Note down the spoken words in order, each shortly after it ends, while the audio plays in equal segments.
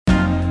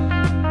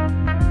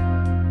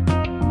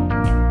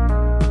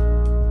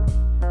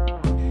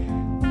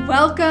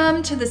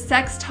Welcome to the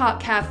Sex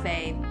Talk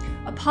Cafe,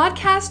 a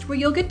podcast where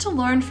you'll get to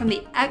learn from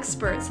the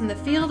experts in the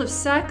field of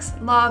sex,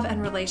 love,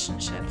 and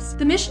relationships.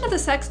 The mission of the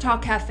Sex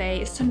Talk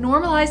Cafe is to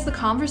normalize the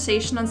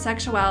conversation on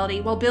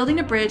sexuality while building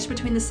a bridge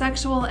between the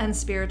sexual and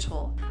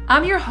spiritual.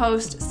 I'm your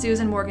host,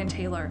 Susan Morgan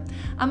Taylor.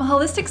 I'm a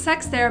holistic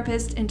sex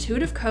therapist,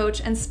 intuitive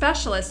coach, and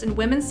specialist in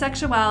women's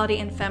sexuality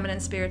and feminine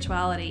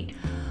spirituality.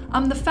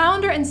 I'm the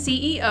founder and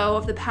CEO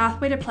of the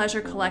Pathway to Pleasure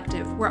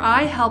Collective, where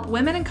I help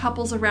women and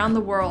couples around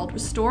the world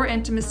restore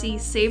intimacy,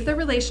 save their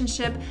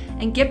relationship,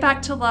 and get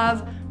back to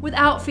love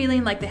without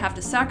feeling like they have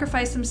to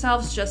sacrifice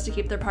themselves just to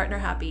keep their partner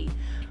happy.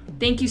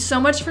 Thank you so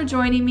much for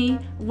joining me.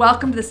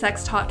 Welcome to the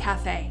Sex Talk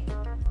Cafe.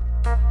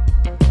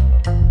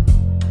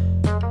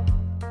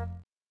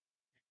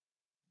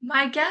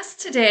 My guest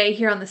today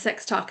here on the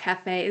Sex Talk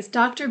Cafe is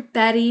Dr.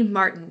 Betty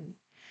Martin.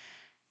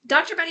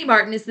 Dr. Betty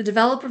Martin is the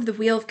developer of the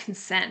Wheel of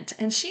Consent,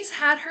 and she's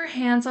had her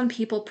hands on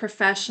people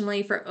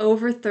professionally for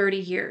over 30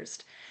 years.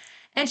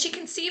 And she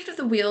conceived of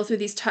the wheel through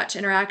these touch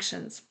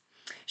interactions.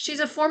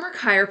 She's a former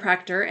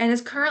chiropractor and is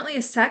currently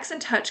a sex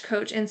and touch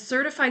coach and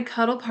certified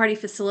cuddle party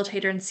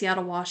facilitator in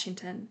Seattle,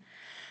 Washington.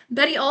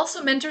 Betty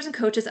also mentors and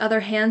coaches other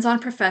hands-on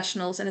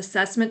professionals in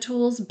assessment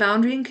tools,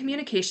 boundary and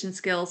communication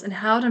skills, and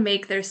how to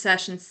make their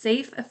sessions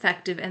safe,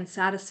 effective, and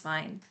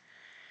satisfying.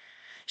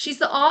 She's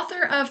the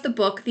author of the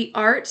book, The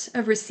Art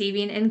of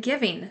Receiving and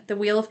Giving, The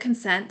Wheel of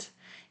Consent,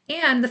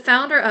 and the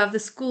founder of the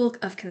School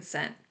of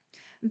Consent.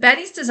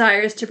 Betty's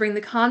desire is to bring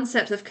the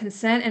concepts of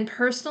consent and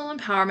personal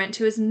empowerment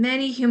to as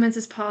many humans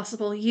as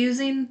possible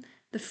using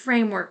the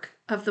framework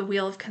of the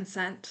Wheel of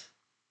Consent.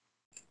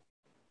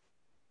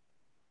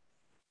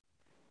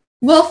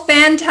 Well,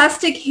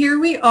 fantastic. Here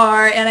we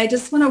are. And I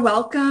just want to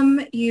welcome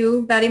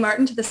you, Betty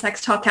Martin, to the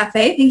Sex Talk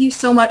Cafe. Thank you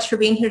so much for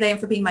being here today and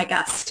for being my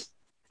guest.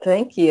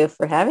 Thank you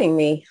for having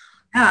me.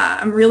 Yeah,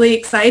 I'm really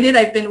excited.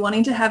 I've been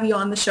wanting to have you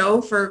on the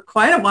show for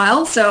quite a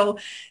while. So,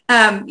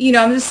 I'm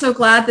just so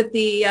glad that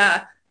the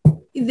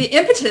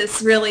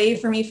impetus really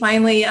for me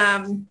finally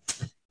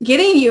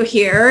getting you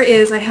here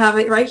is I have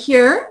it right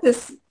here,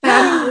 this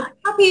fabulous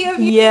copy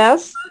of you.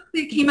 Yes.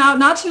 That came out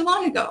not too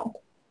long ago.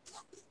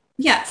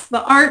 Yes,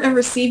 The Art of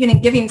Receiving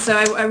and Giving. So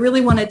I really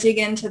want to dig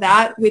into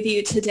that with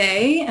you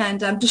today and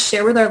just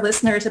share with our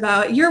listeners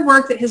about your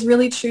work that has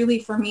really, truly,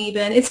 for me,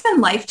 it's been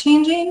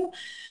life-changing.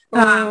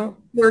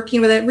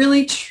 Working with it,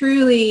 really,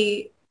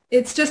 truly,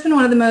 it's just been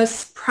one of the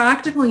most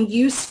practical and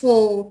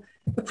useful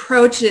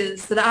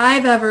approaches that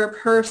I've ever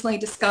personally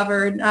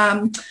discovered,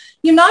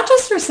 not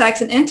just for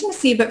sex and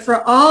intimacy, but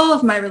for all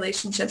of my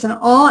relationships and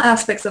all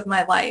aspects of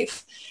my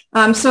life.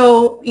 I'm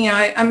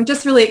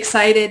just really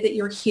excited that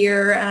you're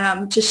here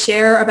to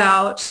share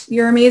about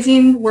your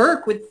amazing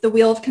work with the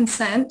Wheel of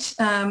Consent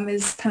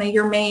is kind of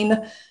your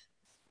main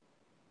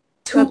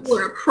tool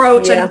or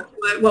approach. Yeah. I don't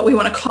know what we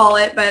want to call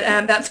it, but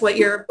that's what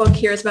your book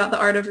here is about, The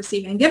Art of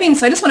Receiving and Giving.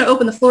 So I just want to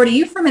open the floor to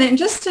you for a minute and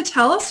just to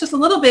tell us just a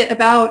little bit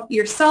about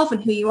yourself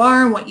and who you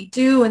are and what you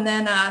do. And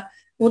then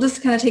we'll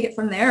just kind of take it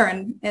from there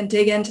and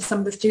dig into some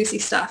of this juicy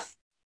stuff.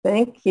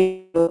 Thank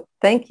you.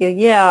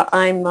 Yeah,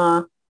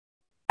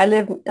 I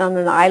live on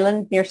an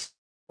island near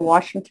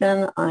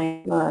Washington.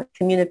 I'm a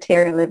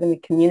communitarian. I live in the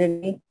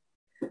community.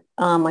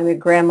 I'm a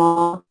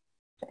grandma,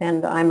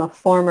 and I'm a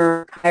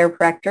former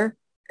chiropractor.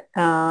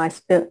 I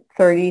spent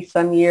 30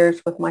 some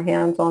years with my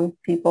hands on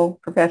people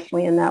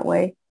professionally in that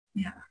way.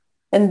 Yeah.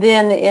 And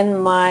then in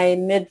my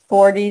mid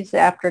 40s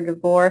after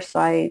divorce,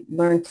 I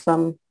went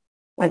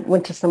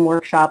to some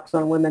workshops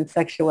on women's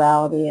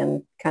sexuality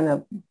and kind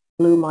of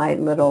blew my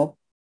little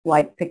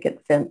white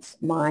picket fence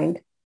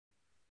mind.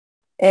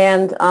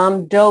 And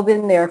dove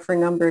in there for a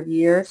number of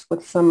years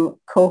with some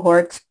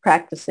cohorts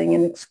practicing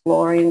and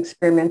exploring,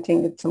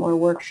 experimenting, did some more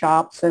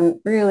workshops, and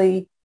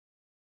really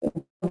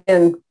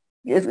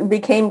it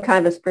became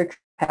kind of a spiritual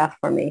path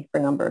for me for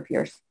a number of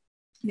years.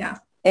 Yeah.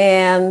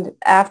 And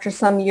after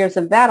some years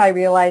of that, I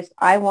realized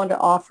I want to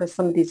offer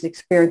some of these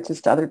experiences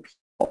to other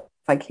people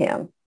if I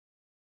can.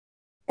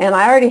 And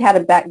I already had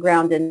a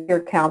background in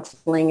peer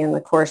counseling and,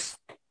 of course,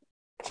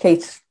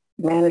 case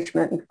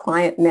management and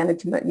client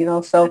management,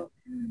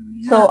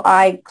 so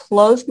I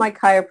closed my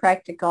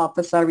chiropractic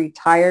office. I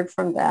retired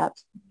from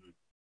that.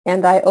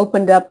 And I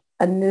opened up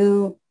a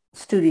new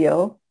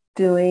studio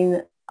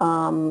doing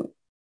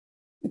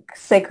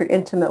sacred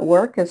intimate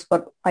work is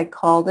what I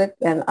called it.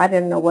 And I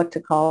didn't know what to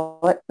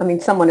call it. I mean,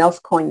 someone else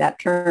coined that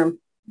term.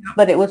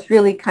 But it was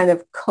really kind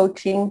of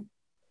coaching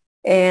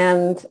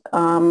and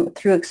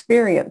through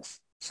experience.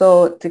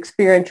 So it's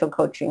experiential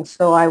coaching.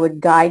 So I would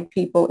guide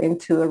people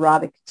into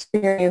erotic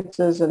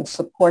experiences and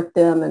support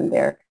them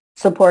and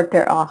support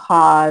their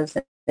ahas,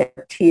 and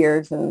their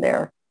tears, and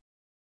their,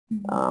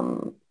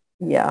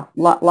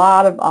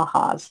 lot of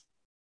ahas.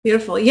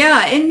 Beautiful.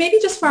 Yeah. And maybe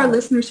just for our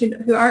listeners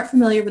who aren't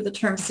familiar with the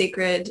term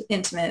sacred,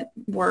 intimate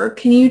work,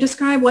 can you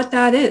describe what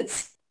that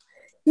is?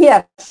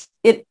 Yes.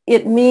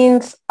 It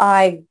means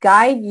I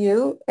guide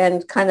you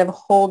and kind of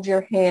hold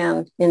your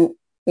hand in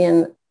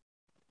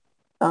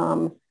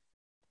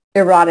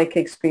erotic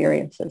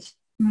experiences.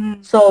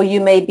 Mm. So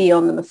you may be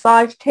on the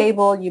massage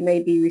table, you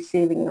may be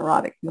receiving an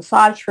erotic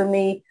massage from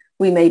me,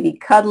 we may be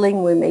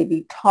cuddling, we may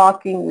be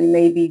talking, we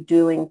may be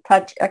doing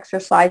touch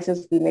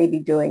exercises, we may be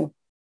doing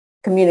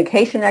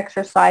communication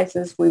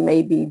exercises, we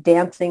may be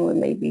dancing, we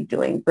may be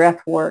doing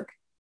breath work.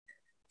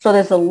 So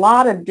there's a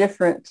lot of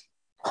different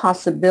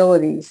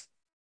possibilities,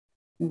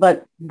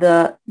 but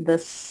the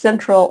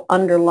central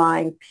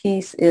underlying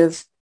piece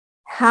is,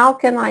 how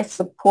can I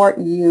support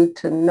you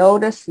to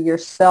notice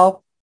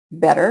yourself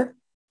better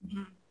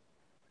Mhm.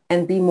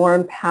 and be more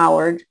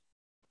empowered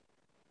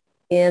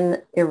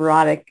in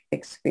erotic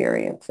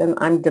experience? And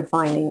I'm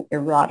defining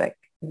erotic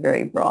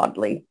very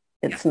broadly.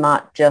 Yeah. It's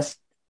not just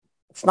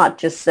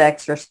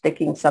sex or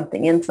sticking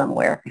something in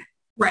somewhere.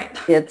 Right.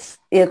 It's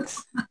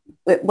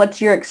what's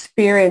your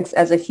experience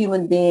as a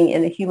human being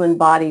in a human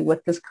body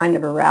with this kind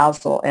of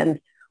arousal, and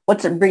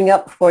what's it bring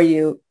up for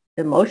you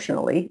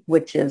emotionally,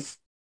 which is,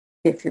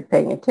 if you're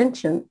paying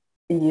attention,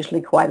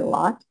 usually quite a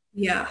lot.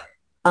 Yeah.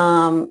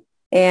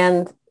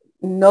 And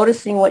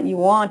noticing what you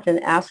want and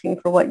asking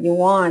for what you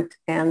want,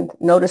 and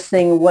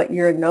noticing what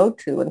you're a no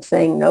to and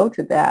saying no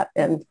to that.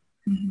 And,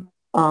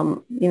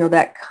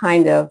 that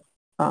kind of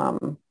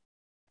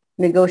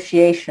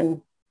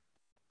negotiation,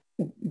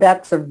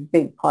 that's a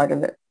big part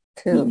of it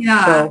too.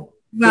 Yeah. So,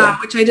 Wow.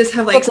 yeah. Which I just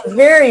have So like, it's a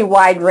very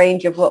wide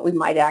range of what we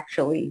might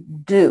actually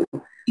do.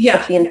 yeah.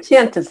 But the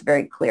intent is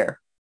very clear.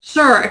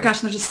 Sure.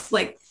 Gosh, there's just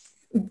like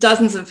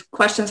dozens of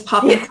questions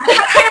popping.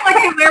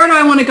 Like, where do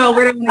I want to go?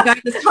 Where do I want to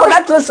guide this? Well,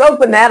 let's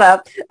open that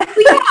up. Yeah,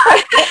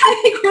 I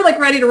think we're like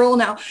ready to roll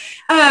now.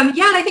 And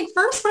I think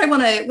first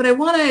what I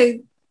want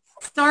to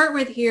start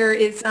with here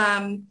is,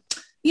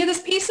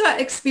 this piece about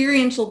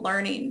experiential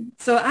learning.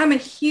 So I'm a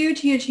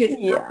huge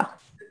Yeah.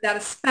 that,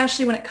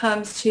 especially when it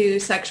comes to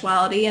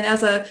sexuality. And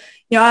as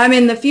I'm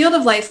in the field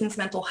of licensed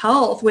mental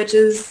health, which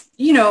is,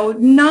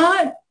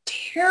 not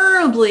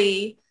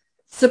terribly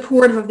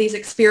supportive of these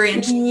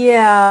experiences.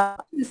 Yeah,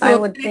 So I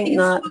would think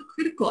not. it's so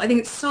critical. I think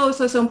it's so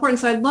important.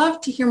 So I'd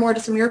love to hear more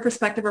just from your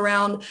perspective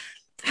around,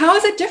 how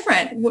is it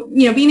different?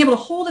 Being able to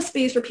hold a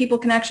space where people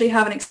can actually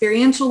have an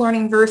experiential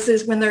learning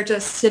versus when they're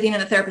just sitting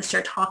in a therapist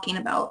chair talking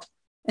about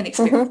an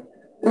experience.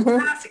 There's a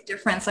drastic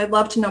difference. I'd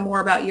love to know more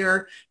about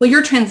your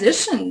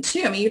transition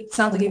too. I mean, it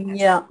sounds like you've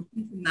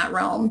in that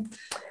realm.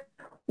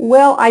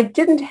 Well, I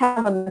didn't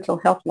have a mental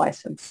health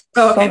license,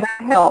 Oh, okay. so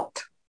that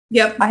helped.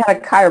 Yep. I had a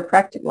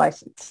chiropractic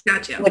license,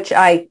 Gotcha. which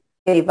I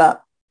gave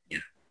up.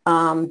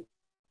 Yeah.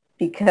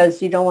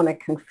 Because you don't want to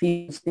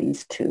confuse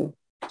these two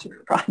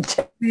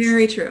projects.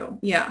 Very true.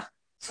 Yeah.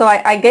 So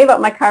I gave up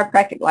my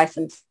chiropractic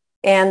license,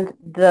 and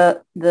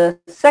the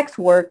sex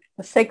work,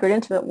 the sacred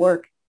intimate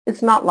work,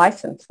 is not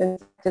licensed.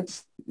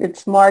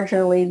 It's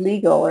marginally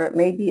legal, or it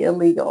may be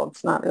illegal.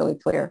 It's not really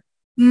clear.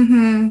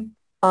 Mm-hmm.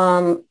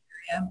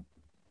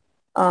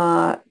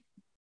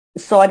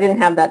 So I didn't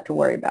have that to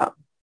worry about.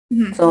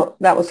 Mm-hmm. So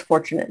that was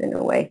fortunate in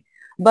a way.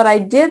 But I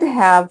did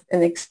have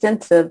an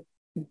extensive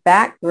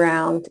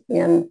background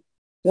in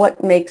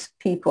what makes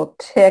people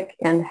tick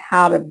and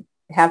how to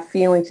have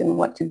feelings and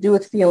what to do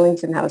with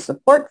feelings and how to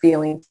support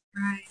feelings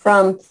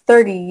from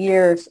 30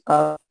 years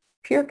of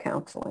peer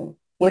counseling,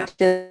 which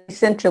is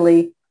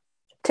essentially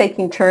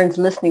taking turns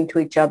listening to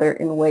each other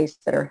in ways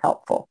that are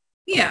helpful.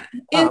 Yeah.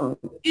 And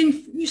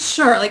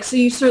sure, so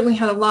you certainly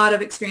had a lot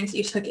of experience that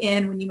you took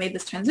in when you made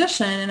this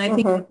transition. And I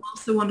think I'm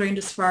also wondering,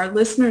 just for our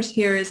listeners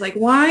here, is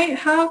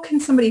how can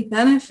somebody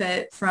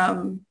benefit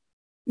from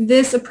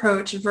this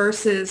approach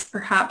versus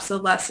perhaps a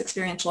less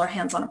experiential or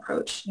hands-on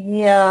approach?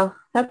 Yeah,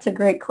 that's a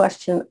great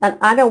question. And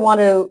I don't want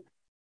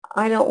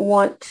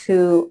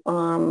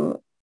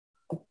to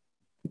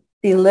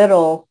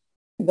belittle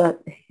the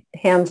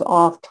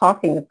hands-off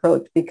talking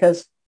approach,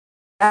 because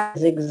that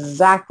is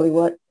exactly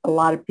what a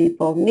lot of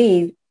people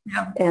need.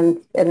 Yeah.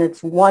 And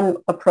it's one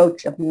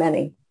approach of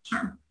many.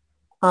 Sure.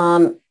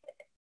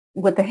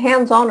 With the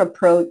hands-on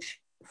approach,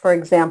 for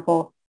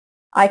example,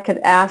 I could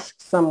ask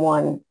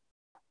someone,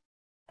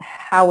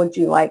 how would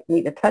you like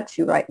me to touch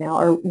you right now?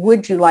 Or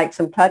would you like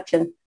some touch?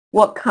 And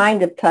what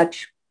kind of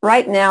touch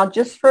right now,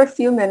 just for a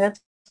few minutes,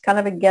 kind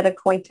of a get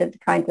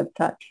acquainted kind of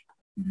touch.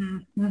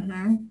 Mm-hmm.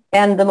 Mm-hmm.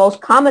 And the most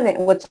common,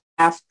 what's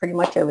asked pretty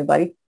much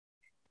everybody,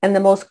 and the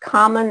most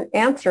common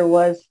answer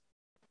was,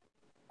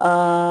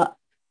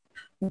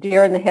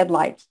 deer in the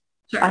headlights.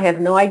 Sure. I have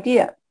no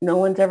idea. No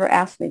one's ever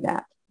asked me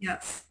that.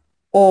 Yes.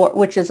 Or,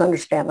 which is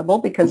understandable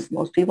because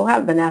most people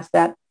haven't been asked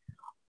that.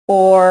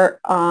 Or,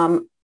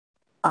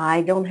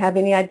 I don't have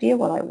any idea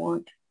what I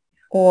want.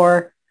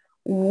 Or,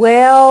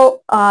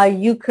 well,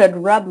 you could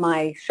rub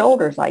my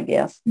shoulders, I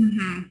guess.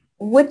 Mm-hmm.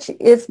 Which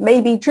is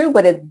maybe true,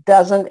 but it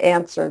doesn't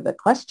answer the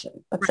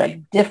question. That's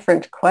a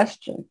different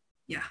question.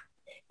 Yeah.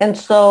 And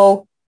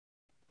so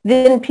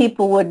then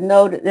people would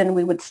know, then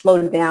we would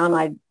slow down.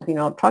 I'd,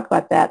 talk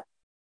about that.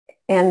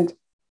 And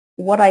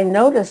what I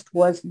noticed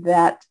was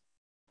that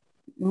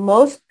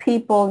most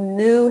people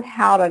knew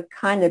how to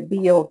kind of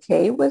be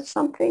okay with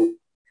something,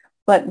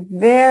 but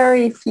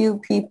very few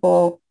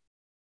people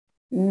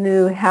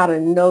knew how to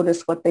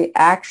notice what they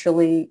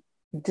actually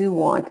do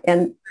want.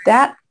 And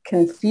that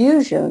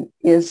confusion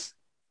is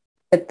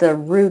at the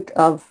root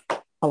of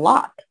a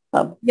lot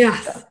of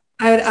Yes. stuff.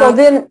 I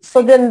would,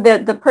 So then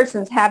the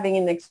person's having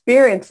an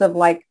experience of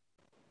like,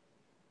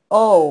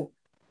 oh,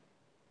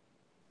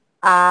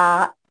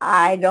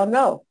 I don't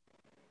know.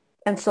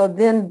 And so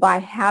then by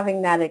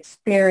having that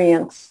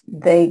experience,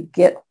 they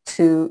get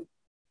to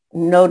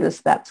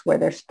notice that's where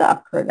they're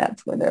stuck, or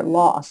that's where they're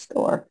lost,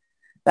 or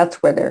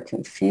that's where they're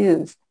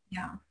confused.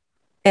 yeah.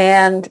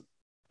 And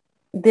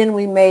then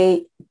we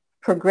may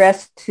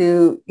progress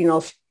to,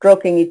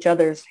 stroking each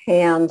other's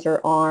hands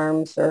or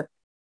arms, or,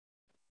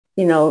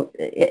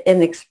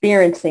 and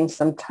experiencing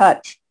some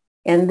touch.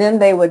 And then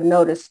they would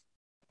notice,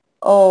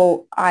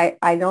 oh, I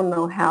don't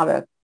know how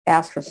to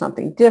ask for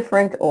something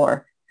different,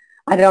 or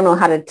I don't know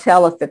how to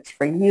tell if it's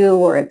for you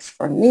or it's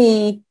for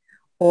me,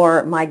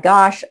 or my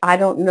gosh, I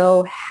don't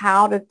know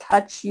how to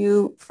touch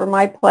you for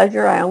my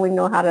pleasure. I only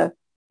know how to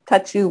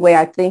touch you the way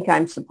I think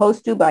I'm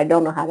supposed to, but I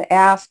don't know how to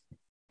ask.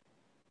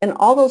 And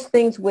all those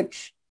things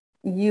which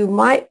you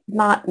might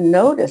not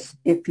notice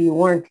if you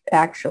weren't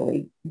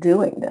actually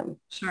doing them.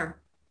 Sure.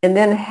 And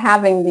then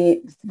having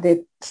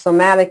the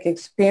somatic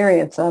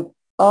experience of,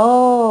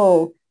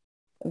 oh,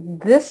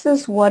 this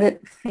is what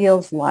it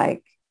feels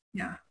like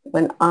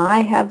when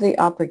I have the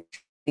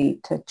opportunity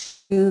to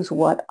choose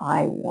what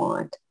I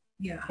want.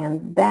 Yeah.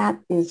 And that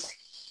is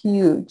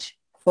huge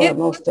for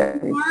most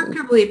everything.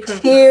 Remarkably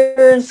profound.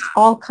 Tears,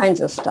 all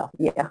kinds of stuff.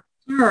 Yeah.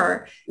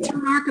 Sure. It's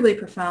remarkably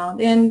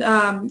profound.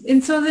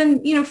 And so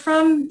then,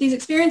 from these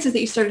experiences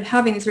that you started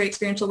having, these very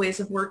experiential ways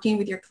of working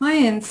with your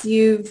clients,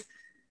 you've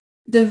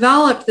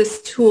developed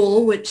this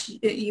tool, which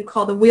you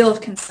call the Wheel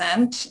of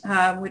Consent,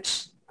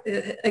 which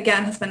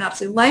again has been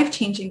absolutely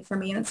life-changing for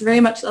me. And it's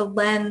very much a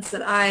lens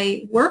that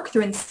I work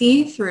through and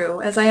see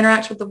through as I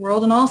interact with the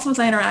world, and also as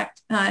I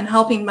interact in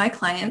helping my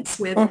clients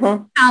with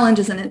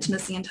challenges in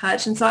intimacy and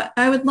touch. And so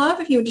I would love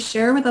if you would just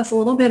share with us a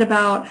little bit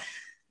about,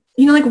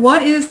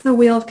 what is the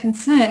Wheel of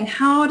Consent?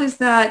 How does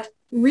that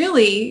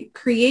really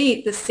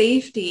create the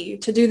safety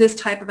to do this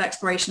type of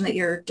exploration that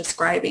you're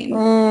describing?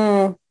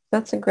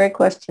 That's a great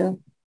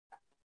question.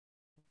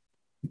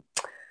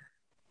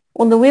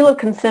 Well, the Wheel of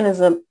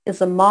Consent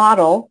is a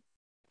model,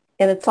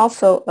 and it's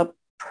also a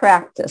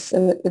practice,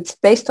 and it's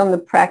based on the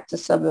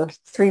practice of the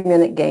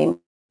 3-minute game,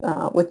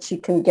 which you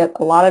can get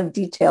a lot of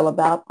detail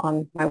about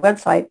on my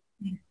website.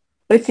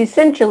 But it's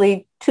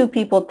essentially two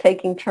people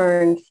taking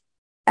turns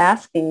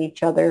asking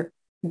each other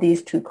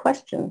these two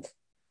questions.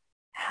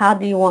 How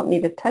do you want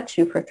me to touch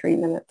you for 3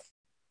 minutes?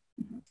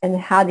 And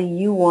how do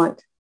you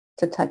want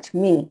to touch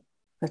me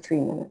for 3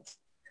 minutes?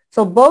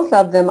 So both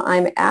of them,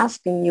 I'm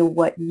asking you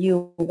what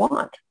you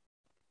want.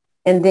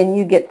 And then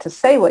you get to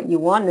say what you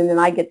want, and then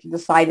I get to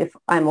decide if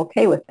I'm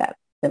okay with that,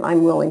 then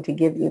I'm willing to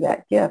give you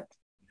that gift.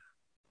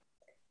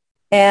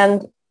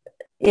 And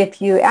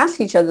if you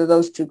ask each other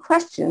those two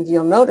questions,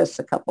 you'll notice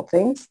a couple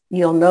things.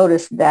 You'll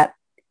notice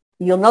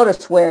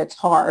where it's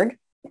hard,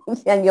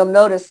 and you'll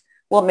notice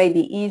what may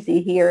be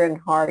easy here and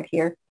hard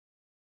here.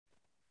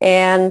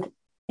 And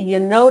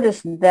you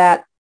notice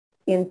that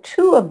in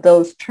two of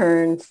those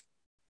turns,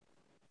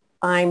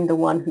 I'm the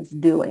one who's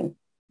doing.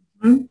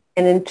 Mm-hmm.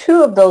 And in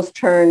two of those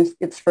turns,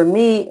 it's for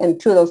me, and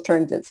two of those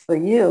turns, it's for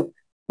you.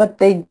 But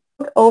they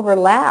don't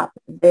overlap.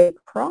 They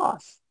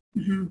cross.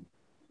 Mm-hmm.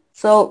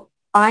 So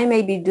I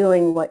may be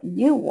doing what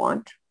you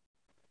want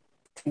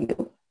to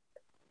you,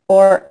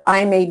 or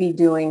I may be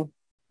doing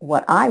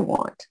what I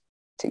want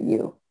to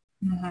you.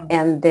 Mm-hmm.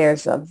 And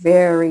there's a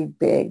very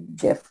big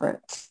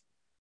difference.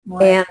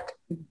 Right. And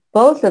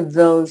both of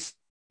those,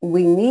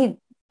 we need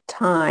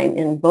time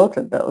in both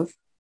of those.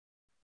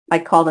 I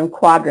call them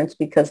quadrants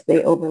because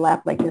they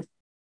overlap like this.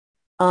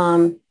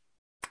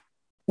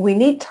 We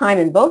need time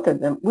in both of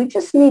them. We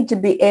just need to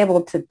be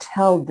able to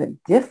tell the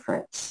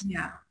difference.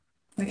 Yeah,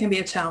 that can be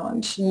a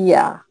challenge.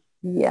 Yeah.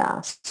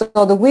 So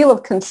the Wheel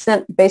of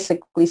Consent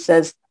basically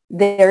says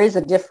there is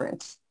a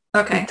difference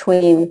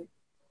between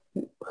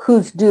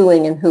who's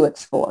doing and who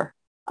it's for.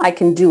 I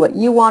can do what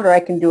you want, or I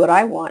can do what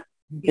I want.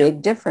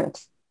 Big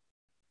difference.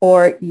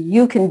 Or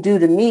you can do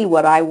to me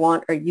what I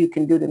want, or you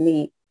can do to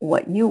me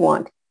what you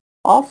want.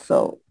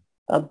 Also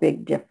a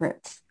big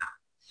difference.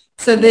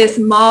 So this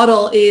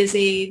model is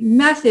a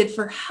method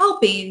for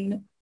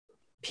helping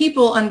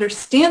people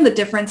understand the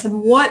difference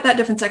and what that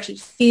difference actually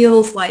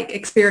feels like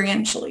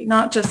experientially,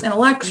 not just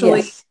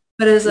intellectually,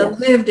 but as a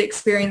lived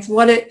experience.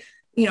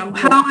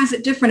 How is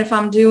it different if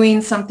I'm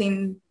doing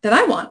something that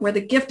I want, where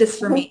the gift is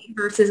for me,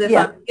 versus if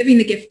I'm giving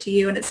the gift to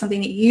you and it's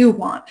something that you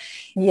want?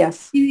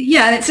 Yes.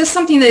 Yeah, and it's just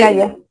something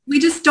that we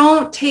just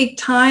don't take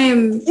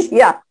time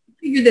to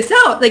figure this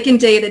out. Like in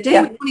day to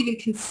day, we don't even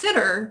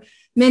consider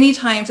many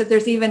times that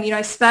there's even,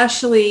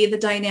 especially the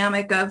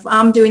dynamic of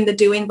I'm doing the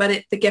doing,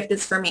 but the gift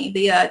is for me,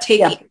 the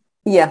taking.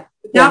 Yeah,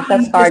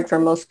 that's hard for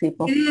most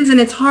people. It is, and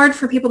it's hard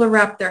for people to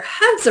wrap their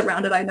heads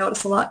around it. I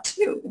notice a lot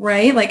too,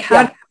 right? Like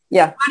how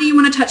do you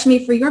want to touch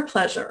me for your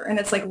pleasure? And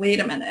it's like, wait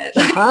a minute.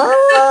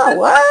 What?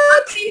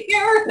 What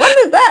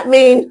does that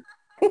mean?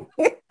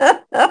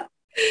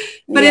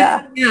 But it's,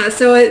 Yeah. yeah,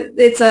 so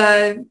it's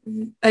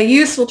a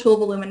useful tool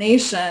of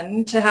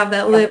illumination to have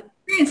that Yeah. lived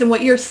experience. And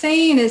what you're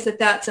saying is that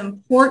that's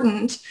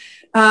important,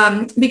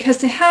 because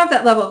to have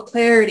that level of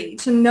clarity,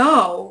 to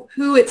know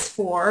who it's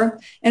for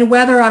and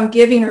whether I'm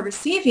giving or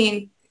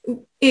receiving,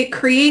 it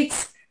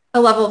creates a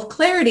level of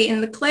clarity.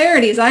 And the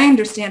clarity, as I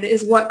understand it,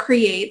 is what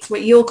creates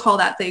what you'll call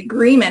that the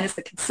agreement, is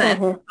the consent.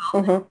 Mm-hmm.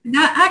 Mm-hmm. And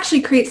that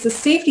actually creates the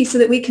safety so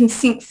that we can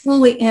sink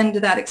fully into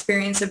that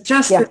experience of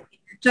just Yeah.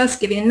 just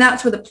giving. And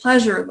that's where the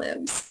pleasure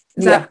lives.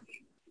 Is Yeah. that?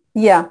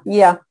 Yeah.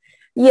 Yeah.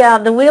 Yeah.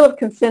 The wheel of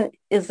consent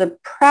is a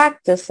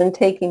practice in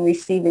taking,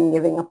 receiving,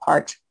 giving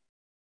apart.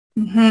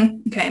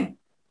 Mm-hmm. Okay.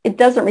 It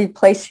doesn't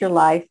replace your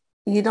life.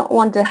 You don't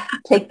want to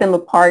take them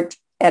apart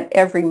at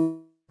every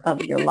moment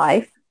of your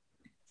life.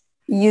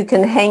 You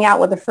can hang out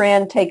with a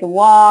friend, take a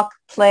walk,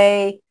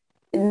 play.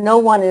 No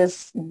one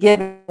is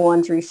giving, no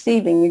one's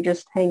receiving. You're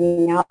just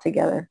hanging out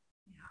together.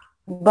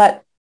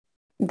 But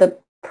the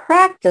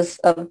practice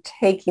of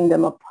taking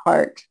them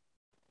apart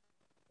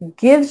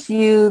gives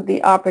you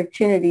the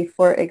opportunity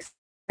for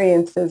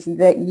experiences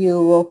that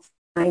you will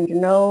find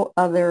no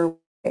other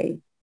way.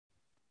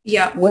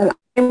 Yeah. When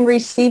I'm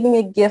receiving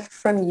a gift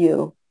from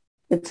you,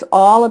 it's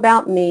all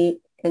about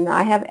me, and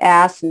I have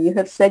asked and you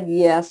have said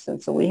yes,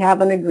 and so we have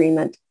an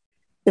agreement.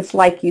 It's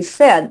like you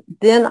said,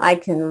 then I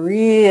can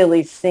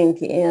really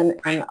sink in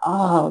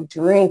and,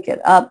 drink it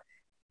up,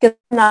 because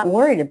I'm not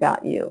worried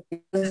about you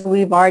because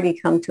we've already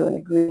come to an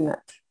agreement.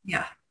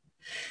 Yeah.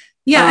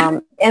 Yeah.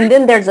 And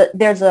then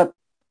it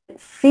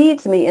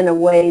feeds me in a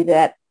way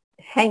that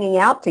hanging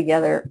out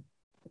together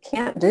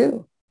can't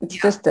do. It's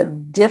Yeah. just a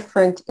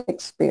different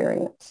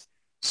experience.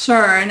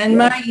 Sure. And in Yeah.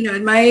 my,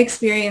 in my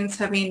experience,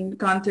 having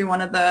gone through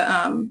one of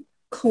the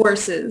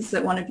courses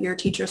that one of your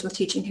teachers was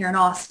teaching here in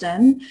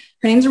Austin,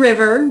 her name's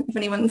River. If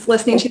anyone's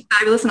listening, she's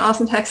fabulous in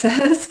Austin,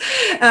 Texas.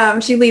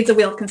 She leads a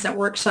Wheel of Consent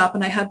workshop,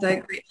 and I had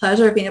the great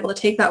pleasure of being able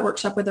to take that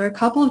workshop with her a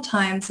couple of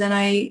times. And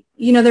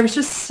there was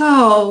just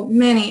so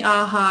many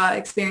aha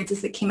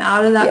experiences that came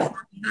out of that. Yeah.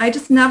 I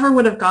just never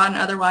would have gotten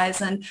otherwise.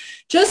 And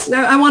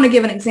I want to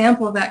give an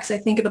example of that because I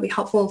think it'll be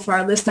helpful for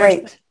our listeners.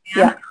 Right.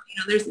 Yeah.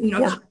 There's, a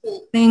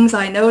couple things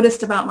I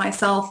noticed about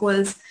myself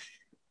was,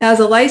 as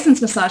a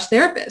licensed massage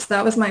therapist,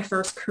 that was my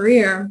first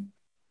career.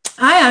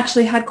 I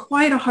actually had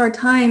quite a hard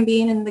time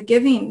being in the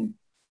giving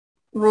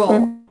role.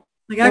 Mm-hmm.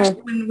 Like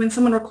actually when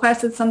someone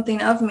requested something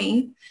of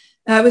me,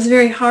 it was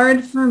very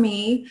hard for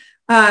me,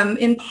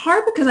 in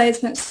part because I had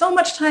spent so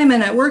much time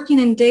in it, working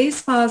in day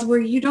spas where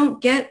you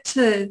don't get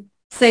to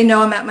say,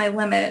 no, I'm at my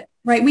limit,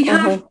 right?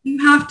 You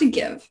have to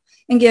give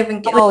and give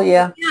and give. Oh,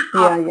 yeah.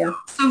 Yeah.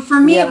 So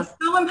for me, it was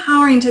so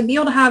empowering to be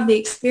able to have the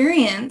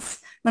experience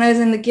when I was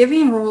in the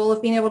giving role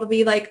of being able to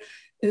be like,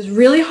 it was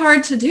really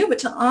hard to do, but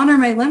to honor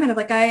my limit of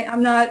like,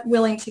 I'm not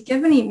willing to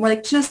give anymore,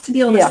 like just to be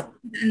able to,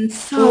 and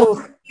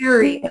so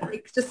scary,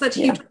 like just such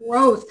huge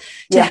growth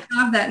to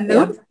have that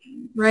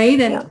noticing, right?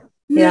 And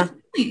there's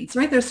feelings,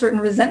 right? There's certain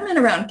resentment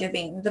around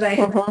giving that I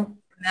had from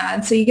that.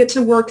 And so you get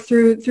to work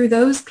through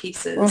those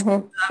pieces.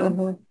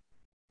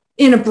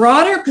 In a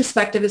broader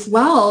perspective as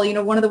well,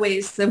 one of the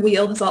ways the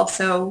wheel has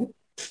also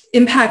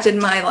impacted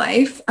my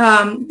life,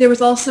 there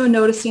was also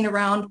noticing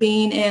around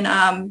being in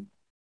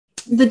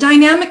the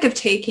dynamic of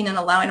taking and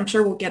allowing. I'm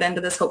sure we'll get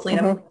into this hopefully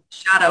in a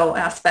shadow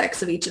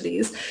aspects of each of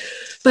these,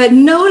 but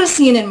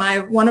noticing in my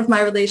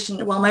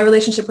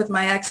relationship with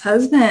my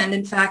ex-husband,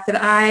 in fact, that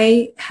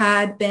I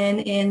had been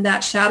in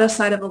that shadow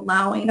side of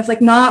allowing, of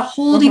like not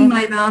holding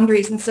my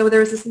boundaries. And so there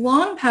was this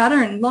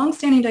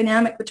long-standing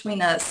dynamic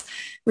between us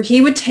where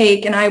he would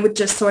take and I would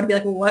just sort of be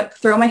like,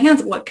 throw my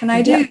hands up, what can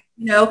I do?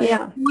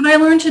 What I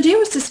learned to do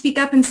was to speak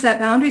up and set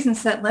boundaries and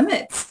set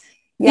limits.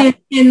 And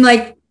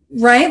like,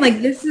 right? Like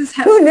this is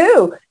how. Who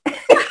knew?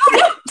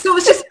 So it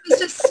was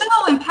just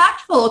so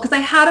impactful because I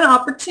had an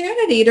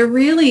opportunity to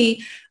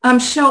really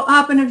show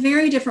up in a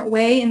very different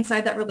way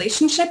inside that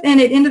relationship. And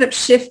it ended up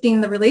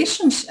shifting the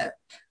relationship.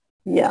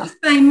 Yeah.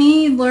 Just by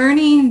me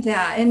learning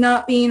that and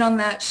not being on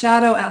that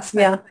shadow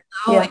aspect.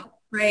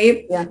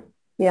 Right?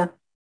 Yeah.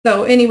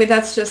 So anyway,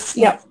 that's just,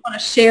 I want to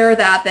share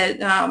that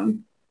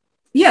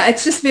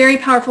it's just very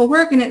powerful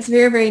work, and it's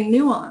very, very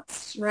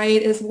nuanced,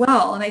 right, as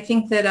well. And I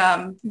think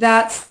that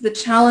that's the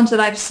challenge that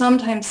I've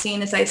sometimes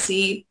seen as I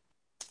see,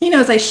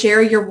 as I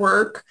share your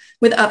work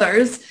with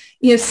others,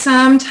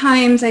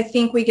 sometimes I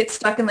think we get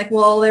stuck in like,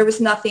 well, there was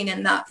nothing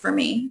in that for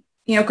me.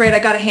 Great, I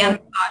got a hand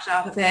massage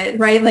out of it,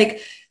 right?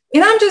 Like,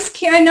 and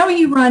I know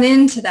you run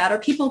into that, or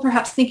people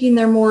perhaps thinking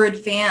they're more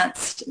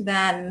advanced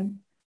than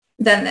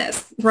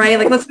this, right?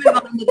 Like, let's move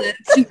on to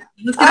let's get on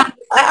to the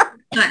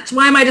touch.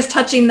 Why am I just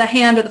touching the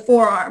hand or the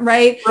forearm,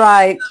 right?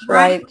 Right.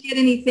 I don't get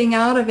anything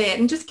out of it.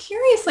 And just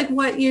curious, like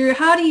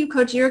how do you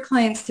coach your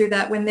clients through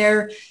that when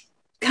they're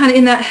kind of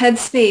in that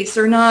headspace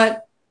or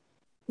not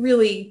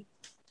really?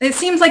 It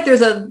seems like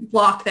there's a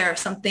block there or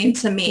something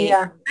to me.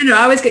 Yeah. I know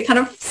I always get kind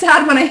of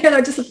sad when I hear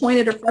they're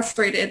disappointed or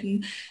frustrated.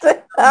 And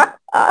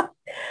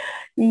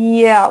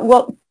yeah.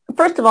 Well,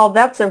 first of all,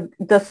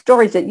 the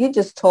stories that you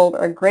just told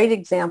are great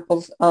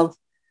examples of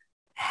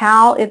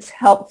how it's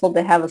helpful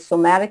to have a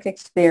somatic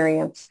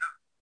experience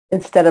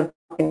instead of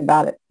talking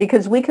about it,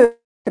 because we could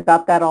talk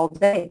about that all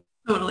day.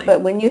 Totally.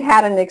 But when you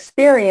had an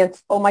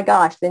experience, oh my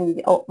gosh, then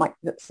you, oh my,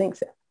 that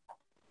sinks it,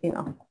 you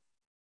know,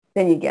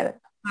 then you get it.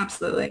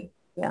 Absolutely.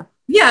 Yeah.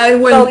 Yeah.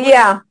 So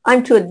yeah,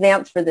 I'm too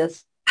advanced for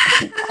this.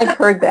 I've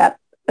heard that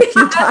a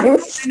few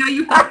times. I know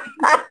you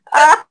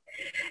have.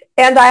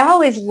 And I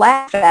always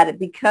laugh at it,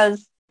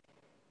 because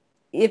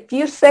if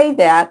you say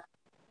that,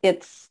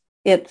 it's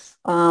it's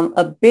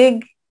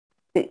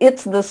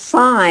the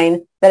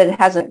sign that it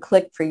hasn't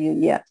clicked for you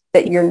yet,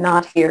 that you're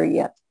not here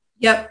yet.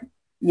 Yep.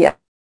 Yeah.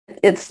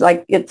 It's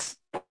like, it's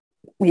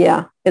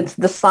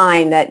the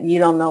sign that you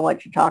don't know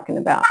what you're talking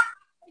about.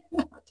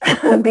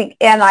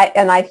 And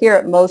I hear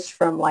it most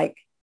from like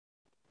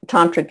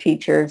Tantra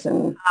teachers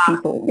and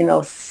people, you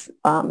know,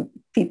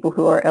 people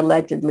who are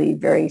allegedly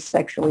very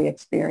sexually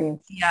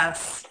experienced.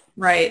 Yes.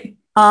 Right.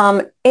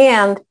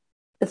 And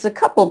it's a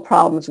couple of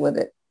problems with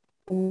it.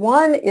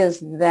 One is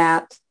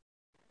that,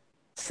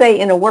 say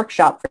in a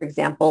workshop, for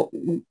example,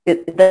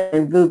 it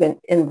doesn't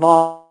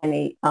involve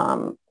any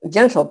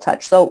genital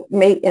touch. So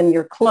in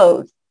your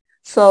clothes.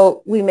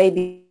 So we may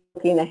be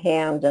looking a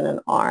hand and an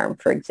arm,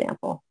 for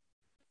example.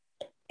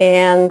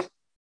 And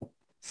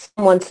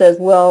someone says,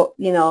 well,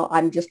 you know,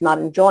 I'm just not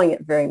enjoying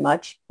it very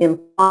much,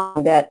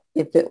 implying that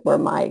if it were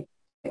my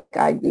pick,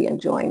 I'd be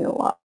enjoying it a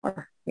lot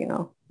more, you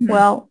know. Mm-hmm.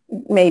 Well,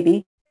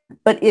 maybe.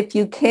 But if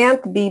you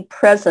can't be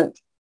present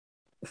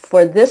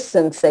for this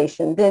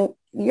sensation, then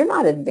you're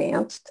not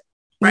advanced.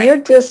 Right.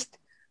 You're just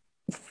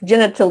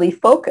genitally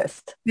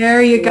focused.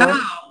 There you go.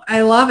 Know?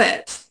 I love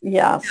it.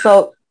 Yeah.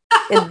 So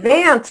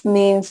advanced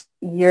means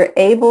you're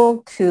able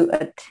to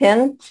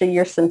attend to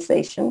your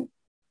sensation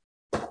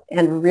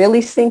and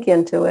really sink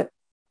into it,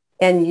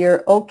 and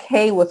you're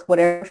okay with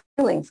whatever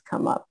feelings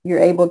come up. You're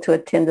able to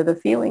attend to the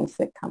feelings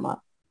that come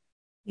up.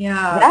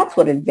 Yeah. That's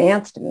what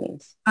advanced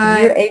means.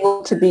 You're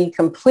able to be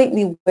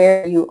completely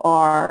where you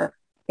are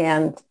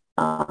and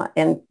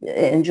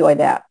enjoy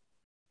that.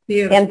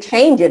 Beautiful. And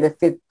change it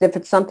if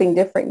it's something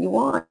different you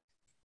want.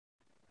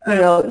 You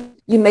know,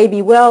 you may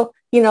be, well,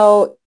 you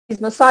know, he's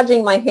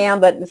massaging my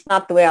hand, but it's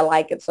not the way I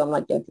like it. So I'm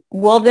like,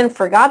 well, then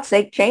for God's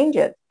sake, change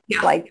it.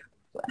 Yeah. Like,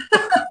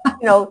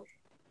 you know,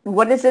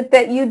 what is it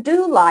that you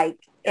do like,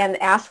 and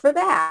ask for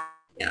that.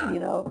 Yeah. You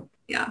know.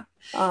 Yeah.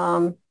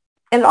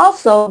 And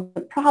also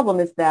the problem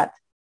is that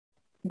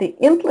the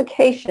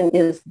implication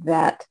is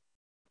that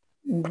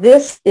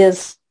this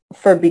is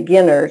for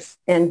beginners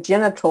and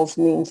genitals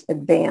means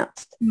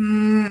advanced.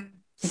 Mm.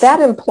 That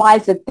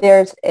implies that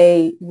there's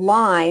a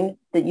line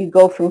that you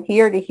go from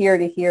here to here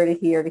to here to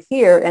here to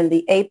here, and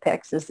the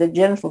apex is the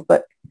genitals.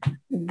 But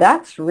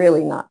that's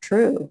really not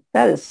true.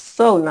 That is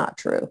so not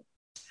true.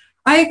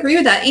 I agree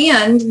with that.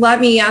 And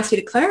let me ask you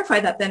to clarify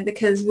that then,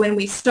 because when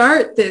we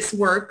start this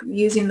work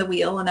using the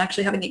wheel and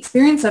actually having the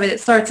experience of it, it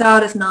starts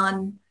out as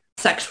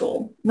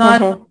non-sexual,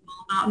 no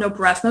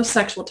breast, no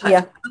sexual touch.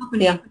 Yeah.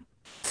 Yeah.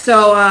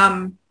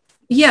 So,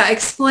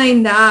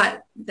 explain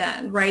that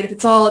then, right? If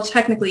it's all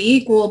technically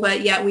equal,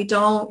 but yet we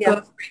don't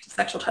go straight to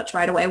sexual touch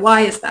right away.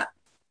 Why is that?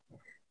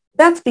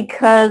 That's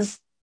because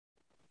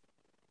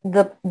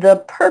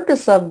the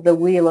purpose of the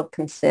wheel of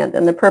consent,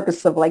 and the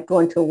purpose of like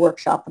going to a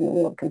workshop on the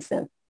wheel of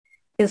consent,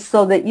 is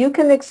so that you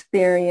can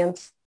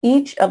experience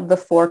each of the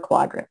 4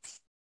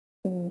 quadrants.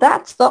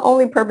 That's the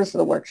only purpose of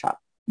the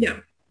workshop. Yeah.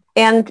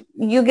 And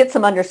you get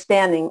some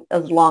understanding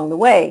along the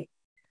way,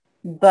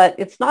 but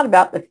it's not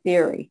about the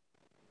theory.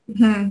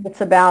 Mm-hmm.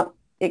 It's about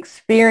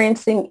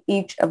experiencing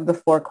each of the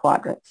 4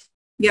 quadrants.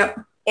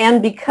 Yep.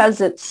 And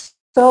because it's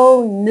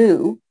so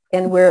new,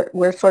 and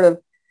we're sort of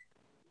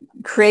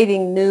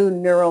creating new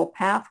neural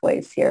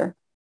pathways here,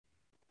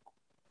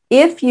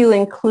 if you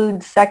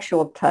include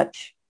sexual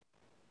touch,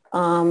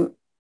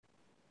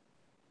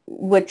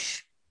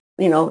 which,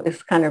 you know,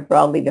 is kind of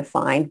broadly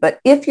defined.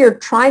 But if you're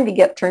trying to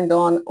get turned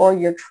on, or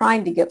you're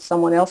trying to get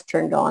someone else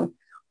turned on,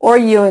 or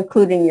you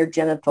including your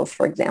genitals,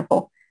 for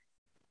example,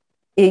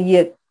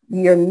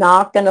 you're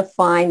not going to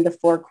find the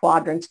 4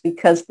 quadrants,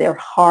 because they're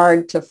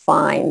hard to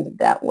find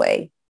that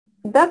way.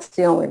 That's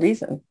the only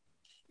reason.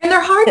 And they're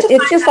hard to find.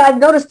 It's just, I've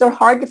noticed they're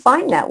hard to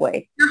find that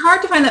way. They're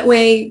hard to find that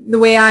way, the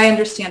way I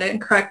understand it,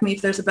 and correct me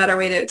if there's a better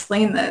way to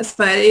explain this,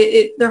 but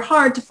they're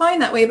hard to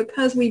find that way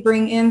because we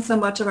bring in so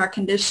much of our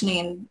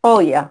conditioning. Oh,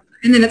 yeah.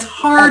 And then it's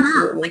harder,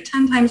 absolutely, like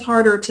 10 times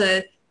harder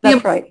to be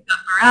able to or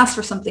ask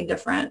for something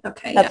different.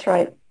 Okay. That's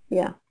right.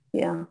 Yeah.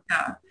 Yeah.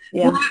 Yeah.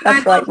 Yeah. Well,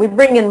 that's right. We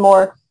bring in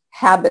more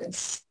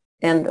habits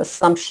and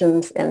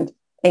assumptions and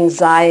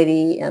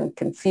anxiety and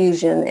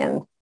confusion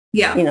and,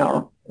 you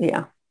know,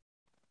 yeah.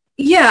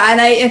 Yeah, and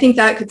I think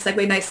that could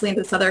segue nicely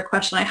into this other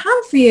question I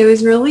have for you,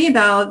 is really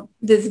about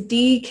this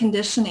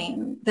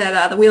deconditioning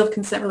that the wheel of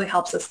consent really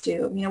helps us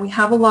do. You know, we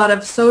have a lot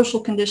of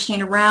social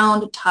conditioning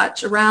around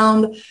touch,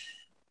 around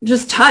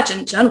just touch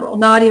in general,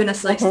 not even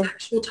necessarily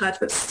sexual touch,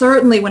 but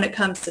certainly when it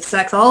comes to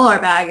sex, all our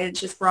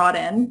baggage is brought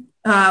in.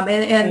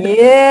 And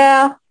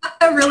yeah,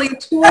 really a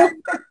tool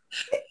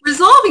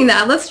resolving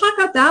that. Let's talk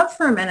about that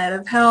for a minute,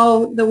 of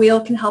how the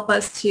wheel can help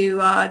us to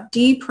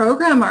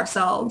deprogram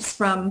ourselves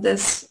from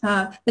this,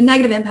 the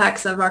negative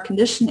impacts of our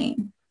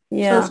conditioning.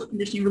 Yeah. social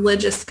conditioning,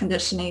 religious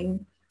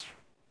conditioning.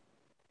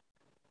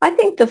 I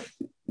think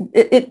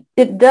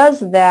it does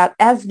that,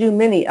 as do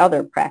many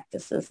other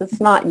practices. It's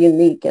not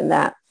unique in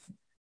that.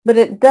 But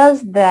it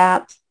does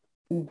that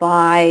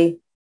by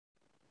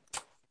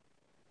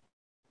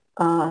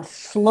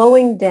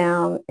slowing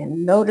down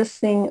and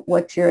noticing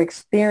what your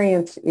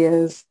experience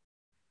is.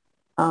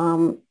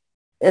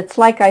 It's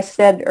like I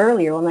said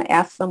earlier when I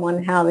asked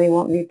someone how they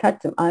want me to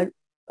touch them. I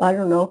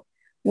don't know.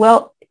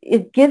 Well,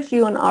 it gives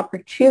you an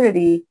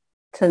opportunity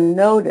to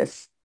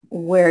notice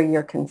where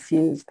you're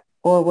confused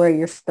or where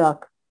you're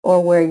stuck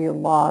or where you're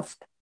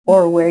lost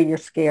or where you're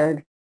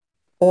scared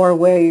or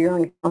where you're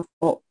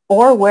uncomfortable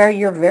or where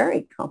you're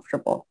very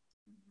comfortable.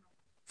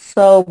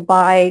 So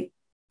by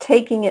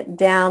taking it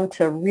down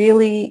to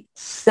really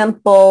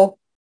simple,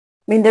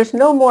 I mean, there's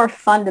no more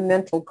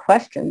fundamental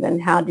question than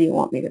how do you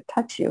want me to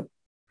touch you?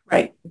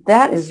 Right.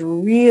 That is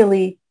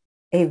really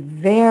a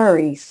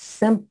very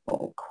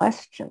simple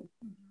question.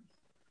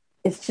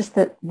 It's just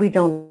that we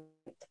don't.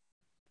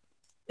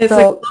 It's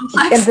So,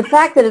 complex. and the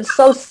fact that it's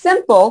so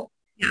simple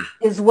Yeah.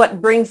 is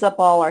what brings up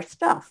all our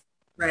stuff.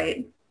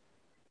 Right.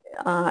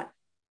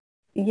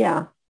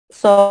 Yeah.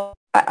 So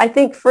I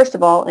think, first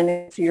of all, and to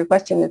answer your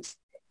question,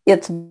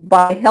 it's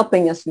by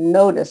helping us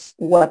notice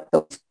what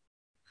those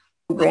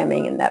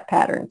programming and that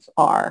patterns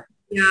are.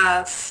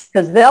 Yes.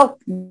 Because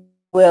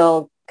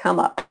will come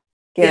up,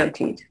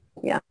 guaranteed.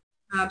 Yeah.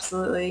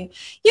 Absolutely.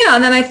 Yeah.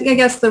 And then I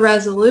guess the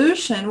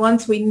resolution,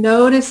 once we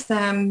notice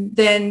them,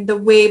 then the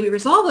way we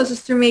resolve those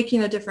is through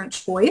making a different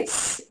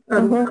choice,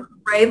 or,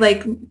 right?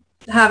 Like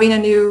having a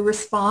new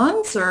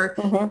response, or,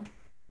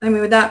 I mean,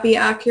 would that be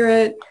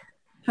accurate?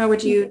 How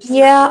would you?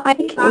 Yeah, I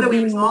think it How do would we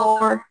be resolve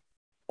them? more.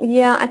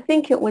 Yeah, I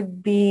think it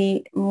would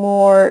be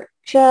more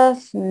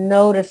just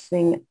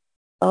noticing,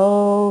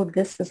 oh,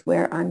 this is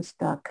where I'm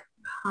stuck.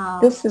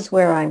 This is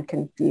where I'm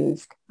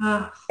confused.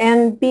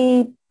 And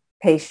be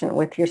patient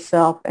with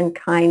yourself and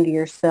kind to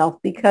yourself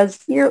because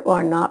you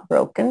are not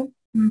broken.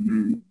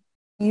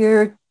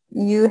 You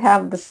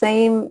have the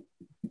same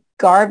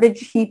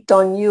garbage heaped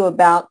on you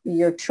about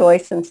your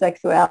choice and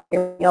sexuality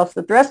and everything else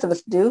that the rest of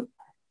us do.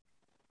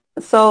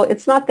 So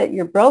it's not that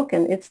you're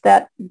broken. It's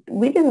that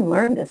we didn't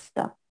learn this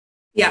stuff.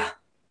 Yeah.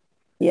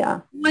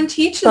 Yeah. One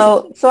teaches.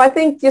 So I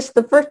think just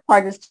the first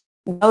part is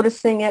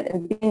noticing it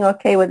and being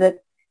okay with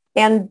it.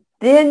 And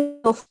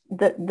then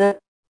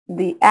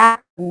the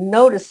act of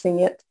noticing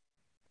it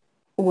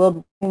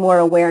will bring more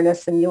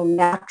awareness, and you'll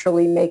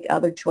naturally make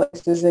other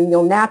choices, and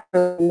you'll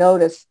naturally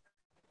notice,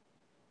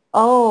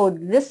 oh,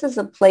 this is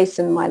a place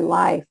in my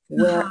life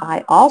where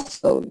I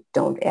also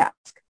don't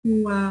ask.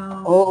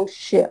 Wow. Oh,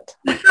 shit.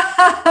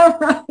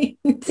 Right.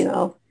 You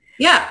know?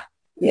 Yeah,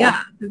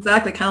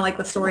 exactly. Kind of like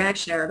the story I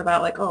shared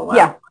about, like, oh, wow.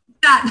 Yeah.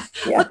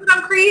 Look what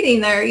I'm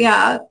creating there.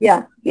 Yeah.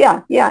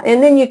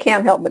 And then you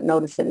can't help but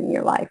notice it in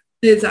your life.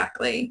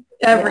 Exactly.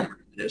 Every time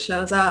it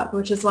shows up,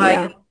 which is why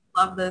I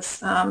love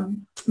this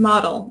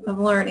model of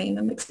learning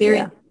and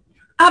experience.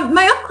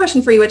 My other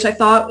question for you, which I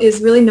thought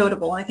is really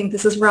notable, and I think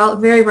this is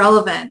very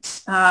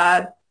relevant.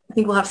 I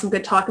think we'll have some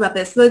good talk about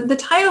this. The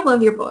title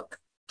of your book,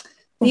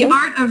 The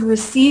Art of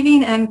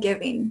Receiving and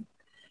Giving.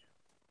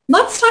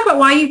 Let's talk about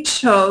why you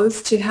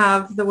chose to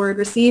have the word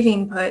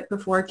receiving put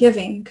before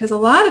giving, because a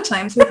lot of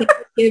times we think of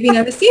giving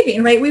and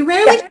receiving, right? We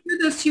rarely hear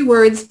those two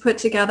words put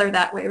together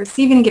that way,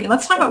 receiving and giving.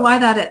 Let's talk about why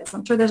that is.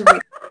 I'm sure there's a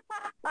reason.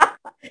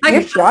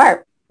 You're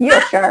sharp.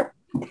 You're sharp.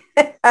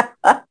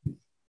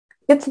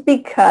 It's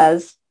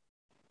because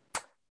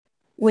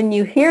when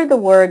you hear the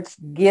words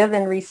give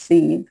and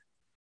receive,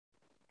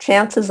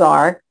 chances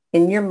are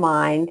in your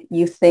mind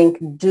you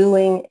think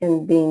doing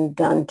and being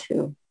done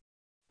to.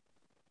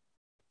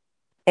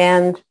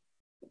 And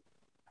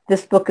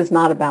this book is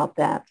not about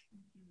that.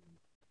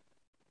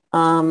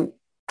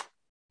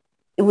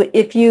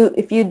 If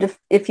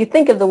you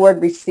think of the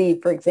word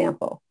receive, for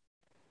example,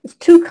 there's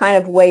two kind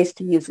of ways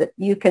to use it.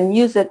 You can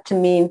use it to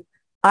mean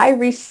I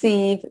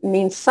receive,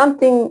 means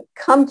something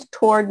comes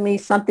toward me,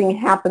 something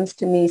happens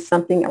to me,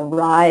 something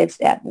arrives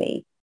at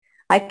me.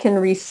 I can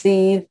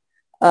receive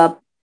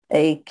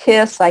a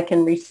kiss, I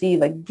can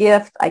receive a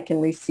gift, I can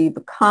receive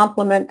a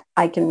compliment,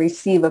 I can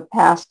receive a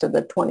pass to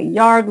the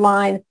 20-yard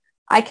line,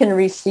 I can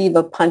receive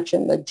a punch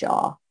in the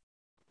jaw.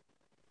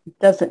 It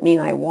doesn't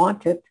mean I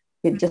want it.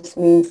 It just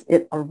means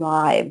it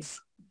arrives.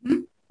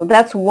 So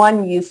that's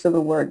one use of the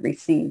word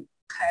receive.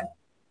 Okay.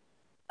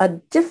 A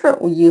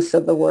different use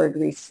of the word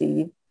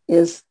receive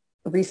is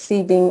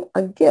receiving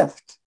a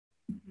gift.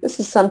 This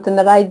is something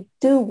that I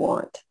do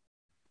want.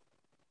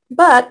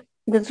 But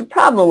there's a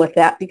problem with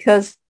that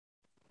because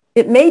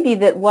it may be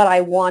that what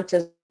I want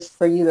is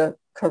for you to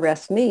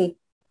caress me.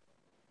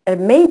 It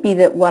may be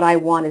that what I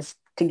want is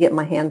to get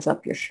my hands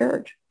up your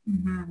shirt,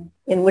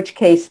 in which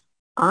case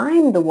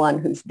I'm the one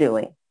who's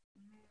doing.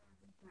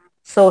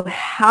 So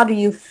how do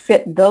you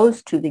fit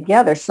those two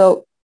together?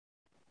 So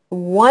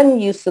one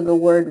use of the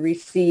word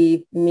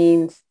receive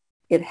means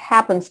it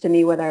happens to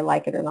me whether I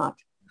like it or not.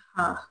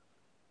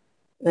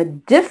 The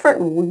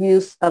different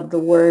use of the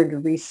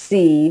word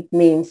receive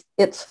means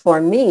it's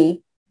for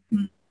me,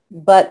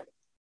 but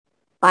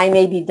I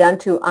may be done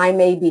to, I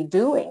may be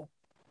doing.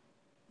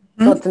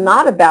 Mm-hmm. So it's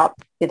not about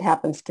it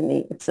happens to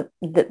me. It's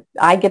that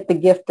I get the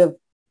gift of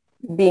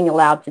being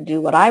allowed to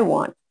do what I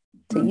want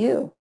to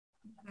you.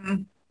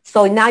 Mm-hmm.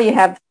 So now you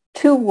have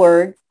two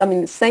words,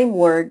 the same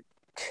word,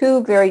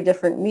 two very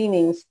different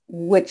meanings,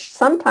 which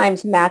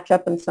sometimes match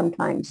up and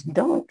sometimes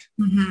don't.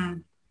 Mm-hmm.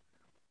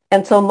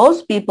 And so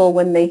most people,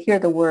 when they hear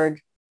the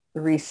word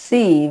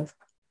receive,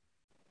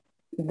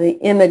 the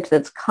image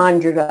that's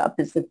conjured up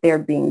is that they're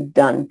being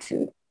done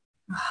to.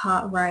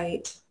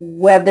 Right.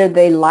 Whether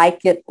they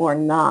like it or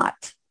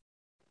not.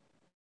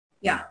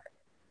 Yeah.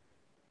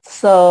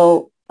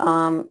 So,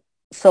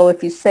 so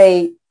if you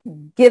say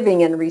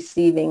giving and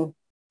receiving,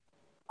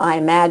 I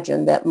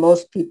imagine that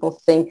most people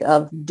think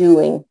of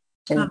doing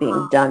and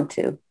being done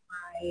to.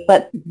 Right.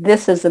 But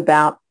this is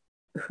about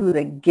who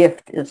the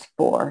gift is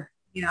for.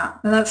 Yeah,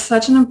 and that's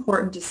such an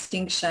important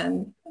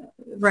distinction,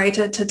 right?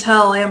 To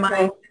tell, am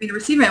I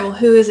receiving it? Well,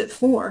 who is it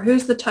for?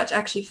 Who's the touch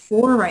actually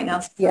for right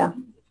now? Yeah.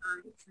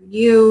 For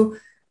you,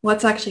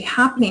 what's actually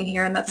happening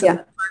here? And that's Yeah.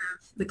 part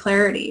of the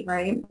clarity,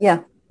 right? Yeah,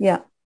 yeah.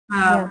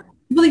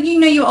 Well,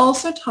 you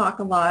also talk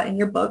a lot in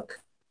your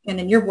book and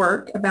in your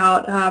work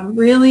about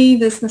really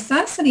this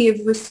necessity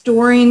of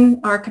restoring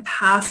our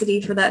capacity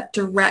for that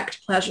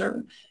direct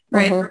pleasure,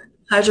 right? Mm-hmm.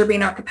 Pleasure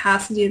being our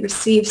capacity to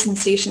receive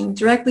sensation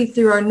directly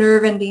through our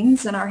nerve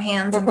endings and our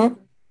hands and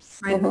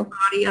right, the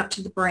body up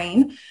to the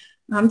brain,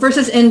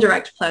 versus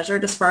indirect pleasure.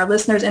 Just for our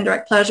listeners,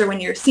 indirect pleasure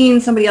when you're seeing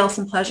somebody else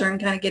in pleasure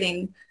and kind of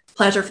getting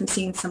pleasure from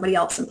seeing somebody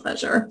else in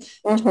pleasure.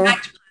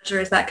 Direct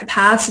pleasure is that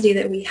capacity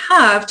that we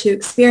have to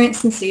experience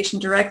sensation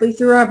directly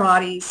through our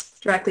bodies,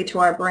 directly to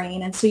our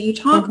brain. And so you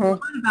talk a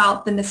lot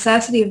about the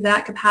necessity of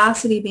that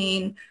capacity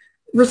being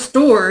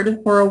restored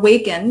or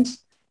awakened,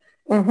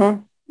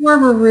 where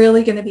we're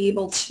really going to be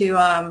able to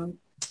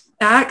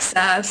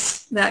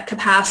access that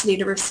capacity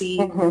to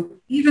receive,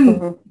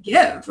 even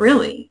give,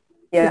 really.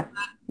 Yeah.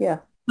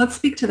 Let's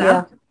speak to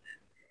that.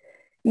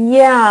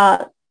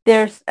 Yeah.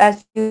 There's,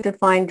 as you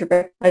define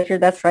direct pleasure,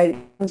 that's right.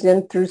 It comes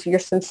in through your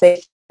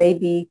sensation,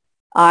 maybe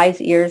eyes,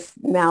 ears,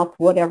 mouth,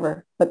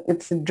 whatever, but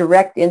it's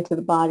direct into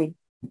the body.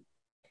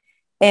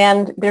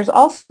 And there's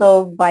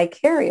also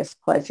vicarious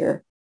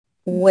pleasure,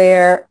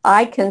 where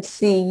I can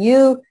see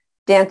you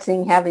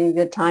dancing, having a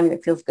good time, and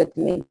it feels good to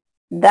me.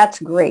 That's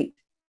great.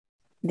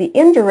 The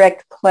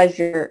indirect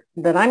pleasure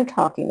that I'm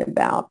talking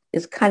about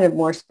is kind of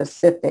more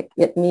specific.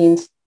 It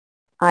means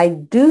I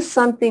do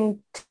something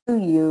to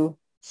you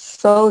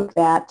so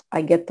that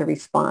I get the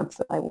response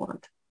that I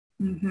want.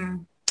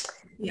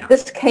 Yeah.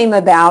 This came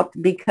about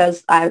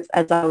because as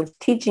I was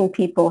teaching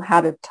people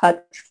how to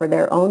touch for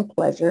their own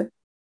pleasure,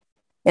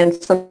 and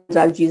sometimes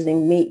I was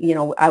using me,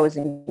 I was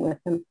in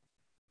with them.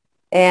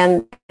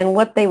 And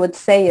what they would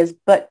say is,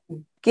 but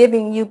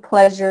giving you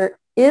pleasure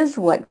is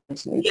what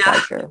gives me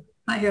pleasure.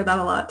 I hear that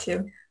a lot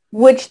too.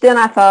 Which then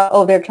I thought,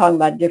 oh, they're talking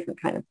about a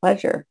different kind of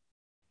pleasure.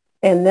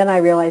 And then I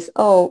realized,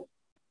 oh,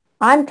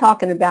 I'm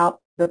talking about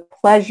the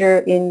pleasure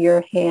in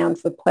your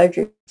hands, the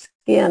pleasure in your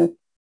skin.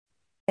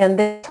 And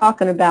they're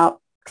talking about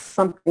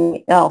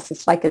something else.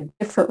 It's like a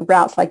different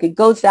route. It's like it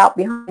goes out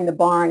behind the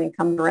barn and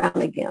comes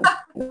around again.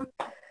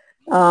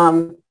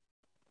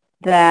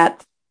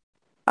 That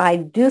I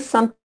do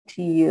something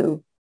to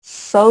you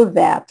so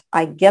that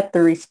I get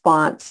the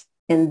response,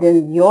 and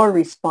then your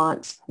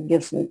response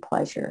gives me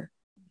pleasure,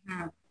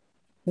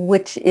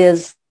 which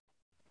is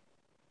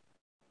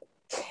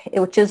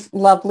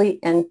lovely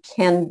and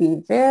can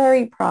be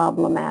very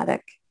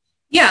problematic.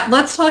 Yeah,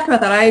 let's talk about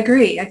that. I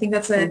agree. I think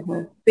that's a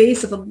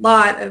base of a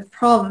lot of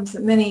problems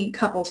that many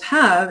couples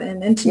have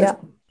in intimacy.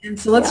 And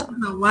so let's talk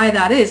about why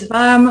that is. If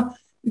I'm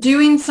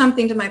doing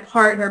something to my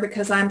partner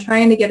because I'm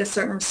trying to get a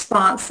certain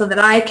response so that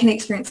I can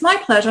experience my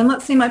pleasure, and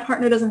let's say my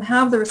partner doesn't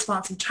have the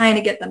response I'm trying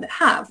to get them to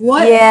have.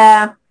 What?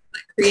 Yeah.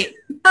 Create?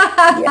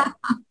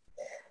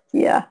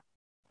 Yeah.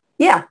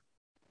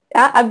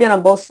 I've been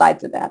on both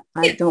sides of that.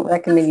 I don't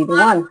recommend either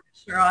one.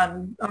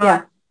 On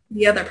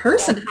the other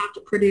person have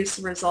to produce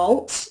the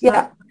results.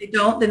 Yeah. If they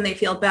don't, then they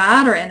feel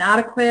bad or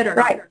inadequate or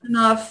not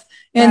enough.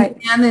 And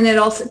then it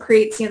also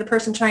creates, the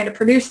person trying to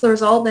produce the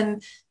result,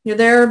 and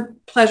their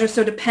pleasure is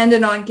so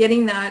dependent on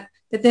getting that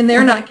then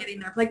they're not getting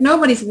there. Like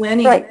nobody's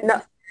winning. Right.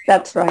 No,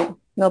 that's right.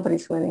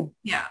 Nobody's winning.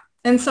 Yeah.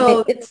 And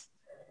so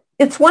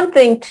it's one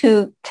thing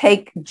to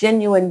take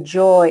genuine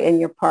joy in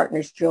your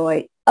partner's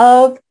joy.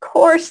 Of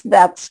course,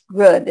 that's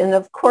good. And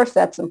of course,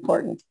 that's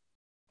important.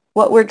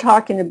 What we're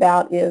talking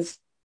about is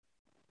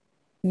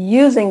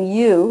using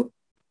you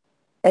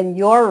and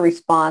your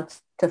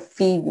response to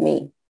feed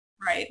me.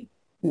 Right.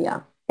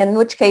 Yeah. In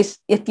which case,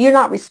 if you're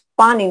not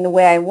responding the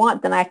way I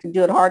want, then I have to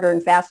do it harder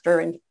and faster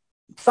and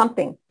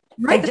something.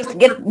 Right. I just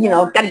got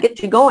to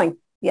get you going.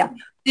 Yeah.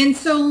 And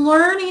so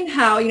learning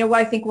how,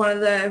 I think one of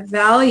the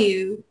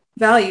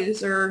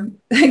values or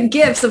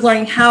gifts of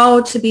learning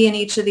how to be in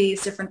each of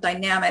these different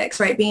dynamics,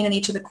 right? Being in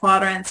each of the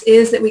quadrants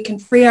is that we can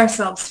free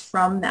ourselves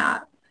from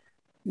that.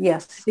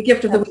 Yes. The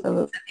gift of the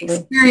Absolutely.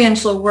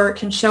 experiential work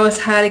can show us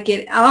how to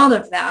get out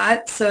of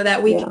that so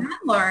that we can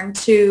learn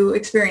to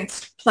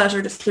experience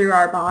pleasure just through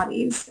our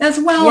bodies, as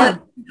well as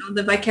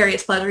the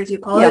vicarious pleasure, as you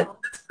call it.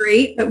 That's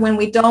great. But when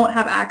we don't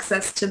have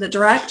access to the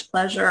direct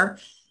pleasure,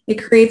 it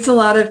creates a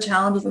lot of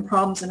challenges and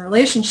problems in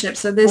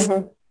relationships. So this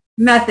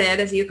method,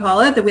 as you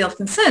call it, the wheel of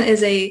consent,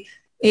 is a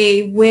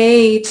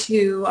way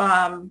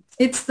to,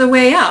 it's the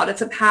way out.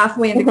 It's a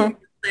pathway into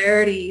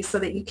clarity so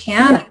that you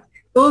can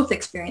both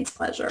experience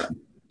pleasure.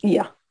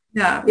 Yeah.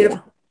 Yeah.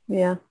 Beautiful.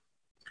 Yeah.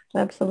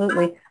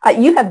 Absolutely.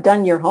 You have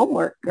done your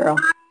homework, girl.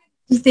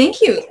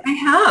 Thank you. I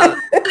have.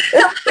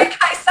 Like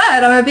I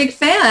said, I'm a big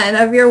fan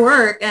of your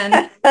work.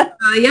 And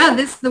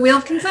the wheel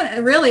of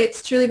consent, really,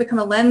 it's truly become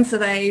a lens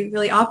that I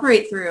really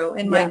operate through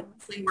in my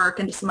counseling work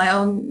and just my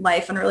own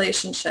life and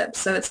relationships.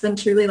 So it's been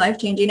truly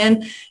life-changing.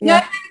 And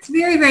I think it's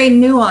very, very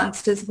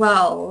nuanced as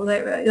well,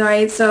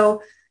 right?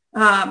 So,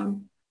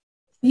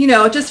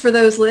 just for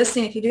those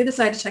listening, if you do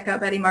decide to check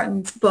out Betty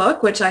Martin's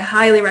book, which I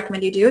highly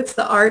recommend you do, it's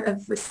The Art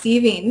of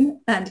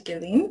Receiving and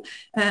Giving.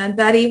 And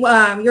Betty,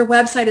 your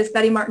website is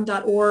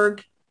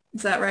bettymartin.org.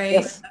 Is that right?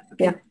 Yes.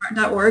 Yeah.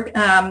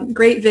 Bettymartin.org.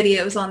 Great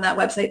videos on that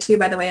website too,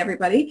 by the way,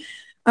 everybody.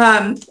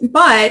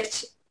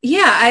 But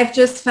I've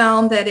just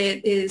found that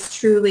it is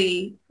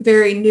truly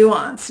very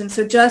nuanced. And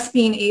so just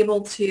being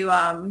able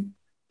to,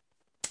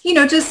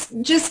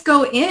 just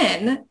go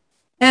in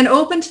and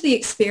open to the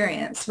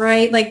experience,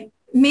 right? Like,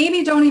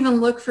 maybe don't even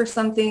look for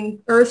something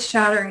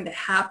earth-shattering to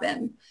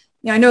happen.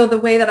 I know the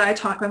way that I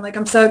talk,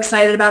 I'm so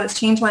excited about it's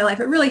changed my life.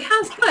 It really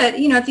has, but,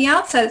 at the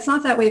outset, it's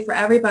not that way for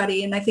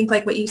everybody. And I think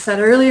like what you said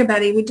earlier,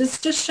 Betty, we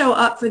just show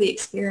up for the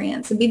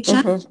experience and be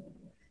gentle.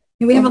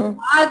 And we have a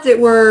lot that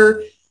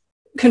we're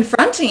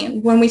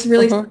confronting when we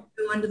really start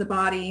to go into the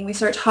body and we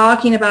start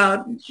talking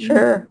about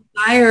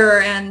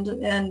desire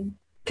and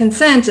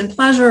consent and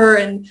pleasure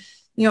and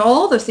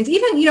all those things.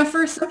 Even,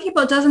 for some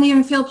people, it doesn't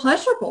even feel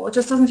pleasurable. It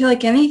just doesn't feel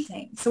like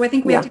anything. So I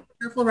think we have to be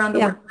careful around the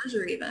word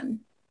pleasure even.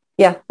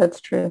 Yeah, that's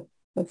true.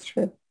 That's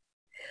true.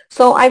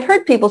 So I've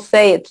heard people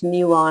say it's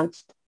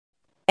nuanced.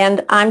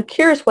 And I'm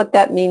curious what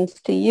that means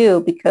to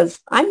you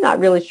because I'm not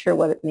really sure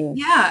what it means.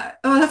 Yeah.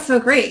 Oh, that's so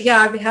great. Yeah,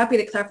 I'd be happy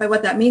to clarify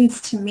what that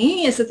means to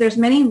me is that there's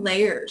many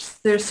layers.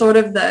 There's sort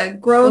of the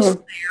gross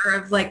layer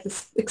of like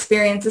this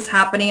experience is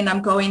happening.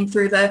 I'm going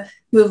through the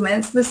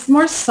movements. This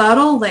more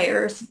subtle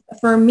layers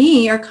for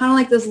me are kind of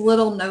like those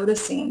little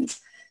noticings.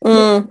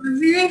 They're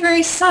very,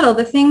 very subtle.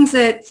 The things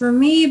that for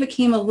me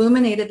became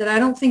illuminated that I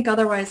don't think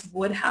otherwise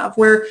would have,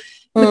 where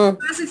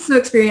because it's so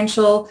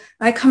experiential,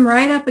 I come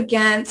right up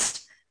against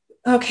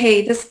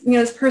okay,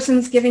 this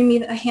person's giving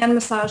me a hand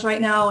massage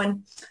right now,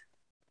 and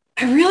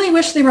I really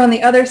wish they were on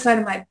the other side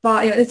of my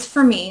body. It's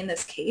for me in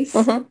this case.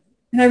 And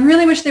I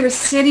really wish they were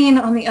sitting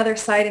on the other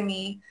side of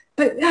me,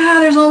 but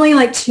there's only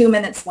like 2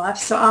 minutes left.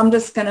 So I'm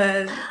just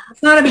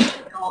it's not a big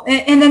deal.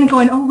 And then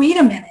going, oh, wait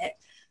a minute.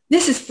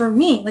 This is for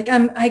me. Like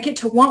I get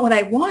to want what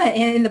I want.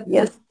 And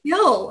the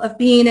skill of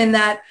being in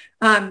that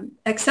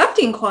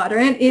accepting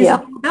quadrant is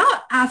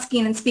about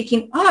asking and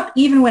speaking up,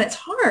 even when it's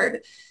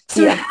hard.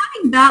 So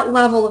having that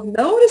level of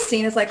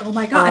noticing is like, oh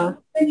my God,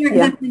 then you're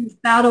in this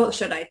battle. What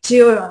should I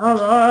do?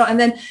 And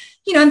then,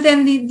 and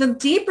then the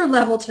deeper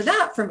level to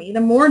that for me,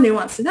 the more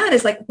nuance to that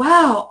is like,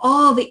 wow,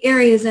 all the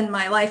areas in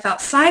my life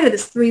outside of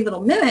this 3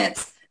 little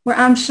minutes where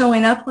I'm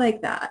showing up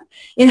like that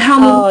in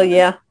how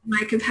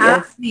my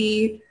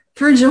capacity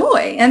for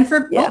joy and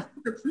for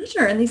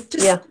pleasure and these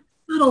just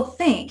little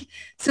things.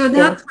 So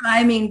that's what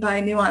I mean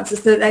by nuance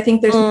is that I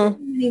think there's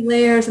many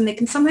layers and they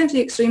can sometimes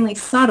be extremely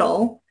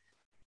subtle.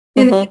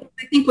 And I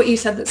think what you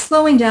said, that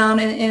slowing down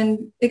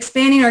and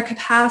expanding our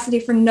capacity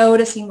for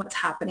noticing what's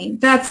happening,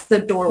 that's the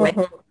doorway.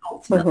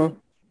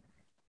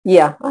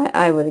 Yeah,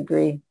 I would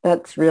agree.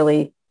 That's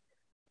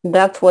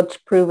what's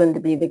proven to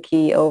be the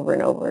key over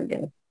and over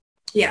again.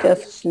 Yeah.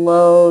 Just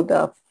slow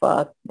the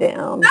fuck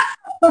down.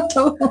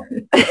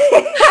 Totally.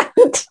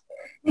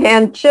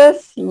 And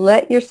just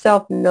let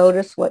yourself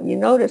notice what you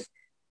notice.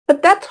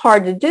 But that's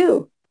hard to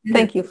do.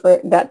 Thank you for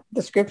that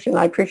description.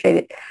 I appreciate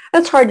it.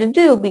 That's hard to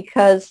do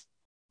because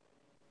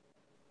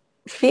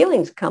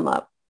feelings come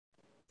up.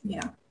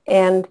 Yeah.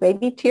 And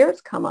maybe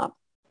tears come up.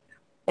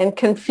 And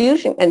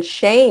confusion and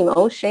shame.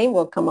 Oh, shame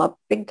will come up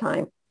big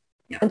time.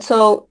 Yeah. And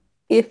so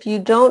if you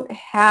don't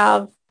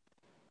have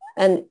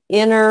an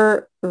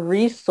inner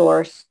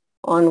resource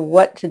on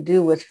what to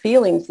do with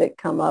feelings that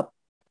come up,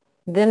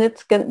 then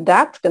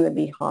that's going to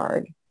be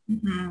hard.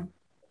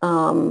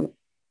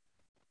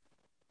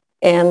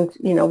 And,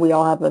 we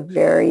all have a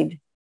varied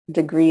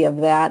degree of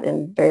that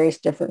and various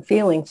different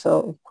feelings. So,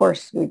 of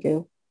course, we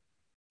do.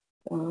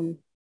 But,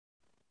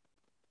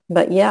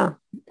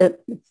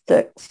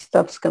 the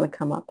stuff's going to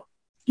come up.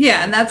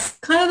 Yeah, and that's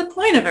kind of the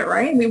point of it,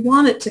 right? We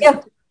want it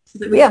to so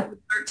that we can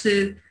start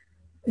to,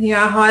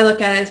 how I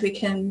look at it is we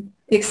can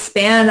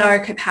expand our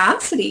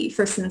capacity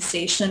for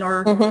sensation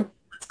or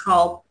what's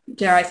called,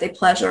 dare I say,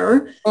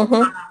 pleasure.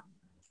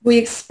 We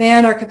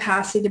expand our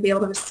capacity to be able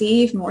to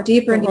receive more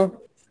deeper and deeper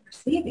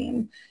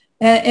receiving.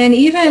 And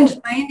even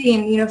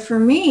finding, for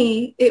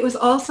me, it was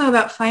also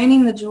about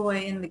finding the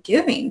joy in the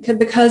giving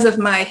because of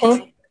my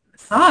history of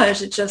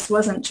massage. It just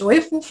wasn't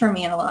joyful for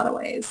me in a lot of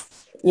ways.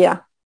 Yeah.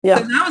 So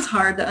that was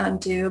hard to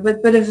undo.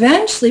 But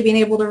eventually being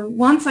able to,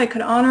 once I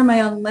could honor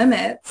my own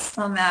limits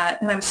on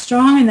that and I was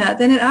strong in that,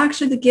 then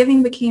the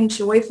giving became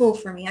joyful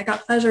for me. I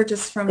got pleasure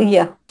just from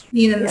being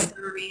in the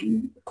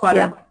serving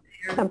quadrant.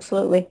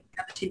 Absolutely.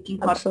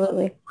 Taking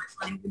Absolutely.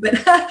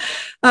 But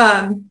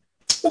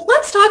well,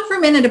 let's talk for a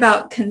minute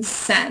about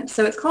consent.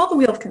 So it's called The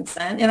Wheel of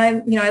Consent. And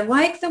I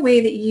like the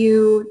way that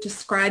you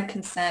describe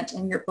consent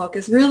in your book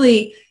is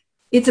really,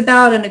 it's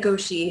about a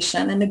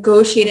negotiation and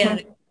negotiating an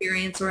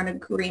experience or an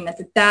agreement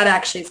that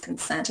actually is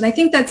consent. And I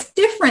think that's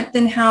different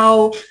than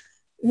how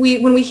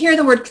when we hear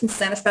the word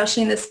consent,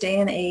 especially in this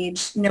day and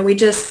age, we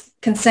just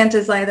consent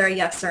is either a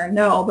yes or a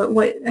no. But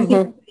what I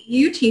think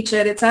you teach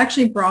it's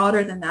actually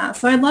broader than that.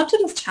 So I'd love to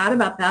just chat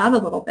about that a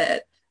little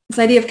bit. This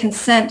idea of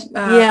consent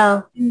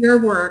in your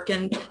work,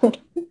 and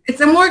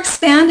it's a more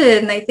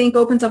expanded and I think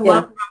opens up a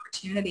lot more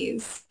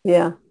opportunities.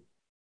 Yeah.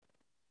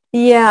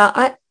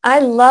 I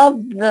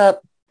love the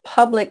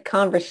public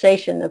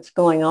conversation that's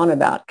going on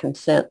about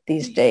consent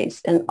these days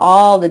and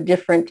all the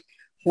different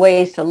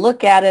ways to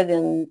look at it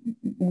and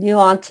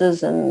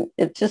nuances, and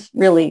it's just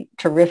really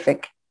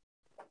terrific.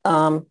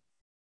 I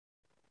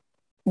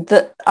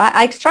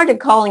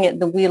started calling it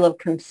the Wheel of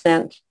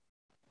Consent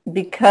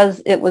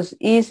because it was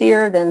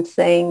easier than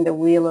saying the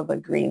Wheel of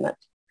Agreement.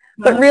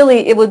 But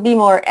really, it would be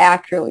more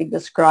accurately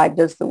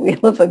described as the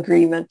Wheel of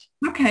Agreement.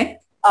 Okay.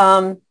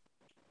 And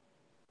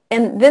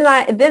then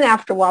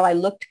after a while, I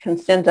looked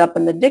consent up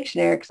in the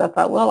dictionary because I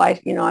thought, well,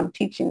 I'm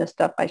teaching this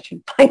stuff. I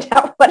should find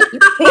out what it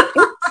means.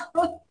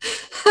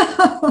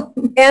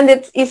 And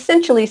it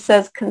essentially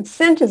says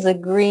consent is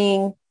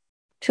agreeing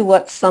to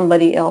what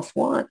somebody else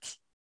wants.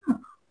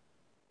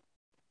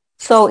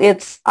 So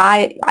it's,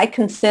 I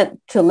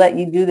consent to let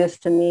you do this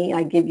to me.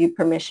 I give you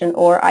permission,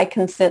 or I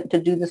consent to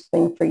do this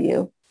thing for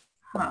you,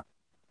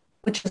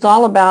 which is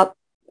all about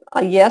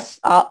yes.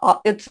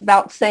 It's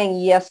about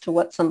saying yes to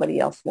what somebody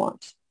else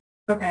wants,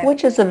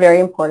 which is a very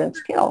important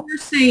skill. You're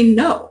saying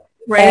no,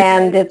 right?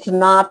 And it's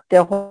not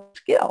the whole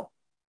skill.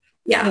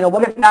 Yeah.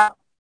 What about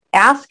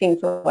asking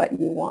for what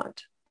you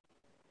want?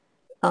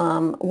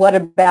 What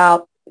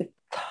about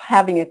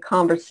having a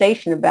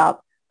conversation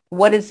about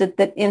what is it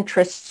that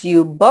interests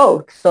you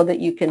both so that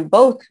you can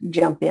both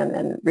jump in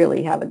and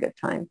really have a good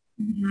time?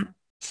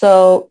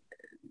 So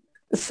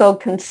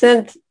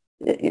consent,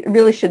 it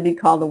really should be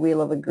called the Wheel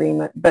of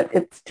Agreement, but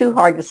it's too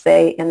hard to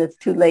say and it's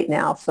too late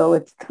now. So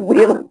it's the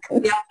Wheel of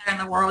Consent. Out there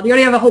in the world. You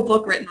already have a whole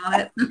book written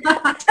on it.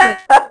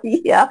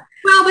 Yeah.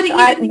 Well,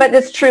 but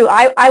it's true.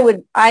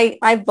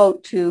 I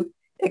vote to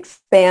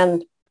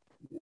expand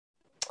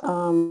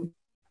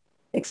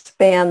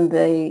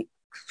the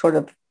sort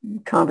of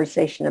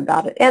conversation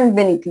about it, and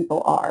many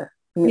people are.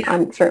 I mean,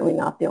 I'm certainly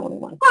not the only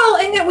one. Well,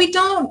 and that we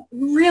don't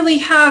really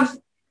have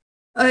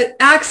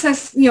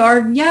access.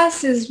 Our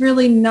yes is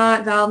really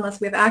not valid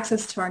unless we have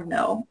access to our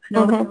no. I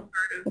know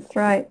that's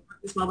right.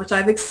 As well, which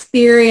I've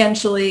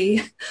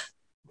experientially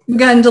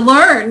begun to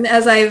learn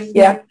as I've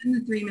been in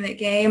the 3-minute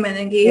game and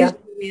engaged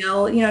in the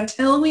wheel.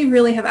 Until we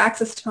really have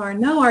access to our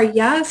no, our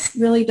yes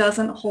really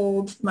doesn't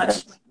hold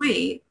much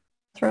weight.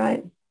 That's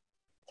right.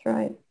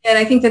 Right. And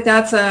I think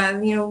that's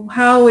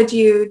how would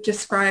you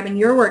describe in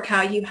your work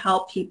how you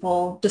help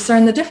people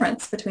discern the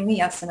difference between a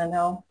yes and a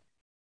no?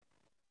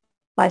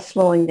 By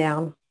slowing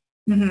down.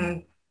 Yeah.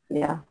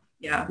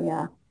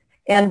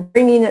 And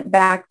bringing it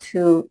back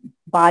to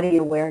body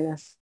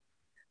awareness.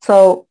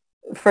 So,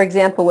 for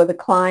example, with a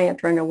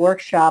client or in a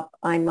workshop,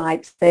 I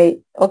might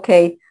say,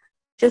 okay,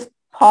 just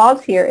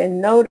pause here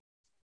and notice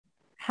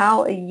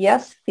how a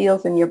yes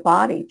feels in your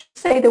body. Just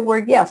say the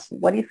word yes.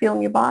 What do you feel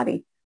in your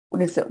body?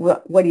 What is it?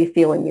 What do you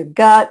feel in your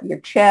gut, your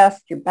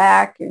chest, your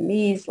back, your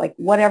knees, like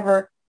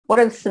whatever? What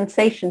are the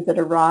sensations that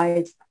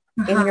arise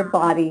in your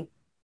body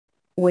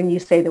when you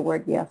say the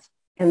word yes?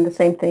 And the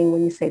same thing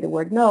when you say the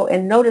word no.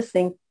 And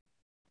noticing,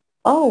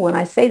 oh, when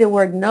I say the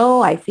word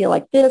no, I feel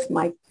like this.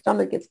 My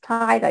stomach gets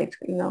tight.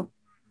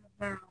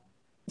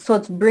 So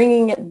it's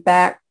bringing it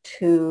back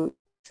to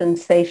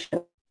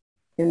sensation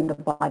in the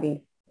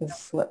body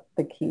is what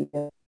the key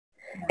is.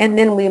 And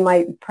then we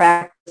might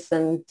practice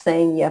and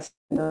saying yes,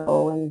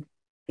 no, and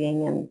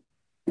being in.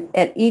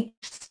 At each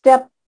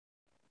step,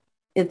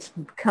 it's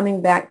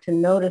coming back to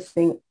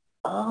noticing,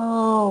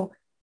 oh,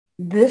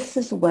 this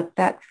is what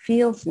that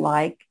feels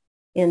like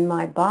in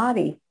my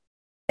body.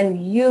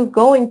 And you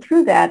going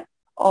through that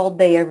all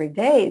day, every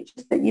day, it's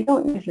just that you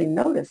don't usually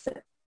notice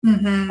it.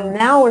 So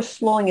now we're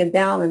slowing it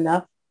down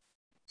enough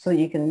so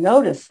you can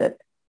notice it.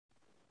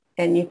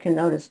 And you can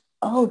notice,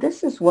 oh,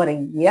 this is what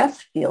a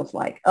yes feels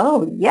like.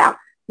 Oh, yeah,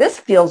 this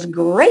feels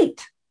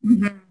great.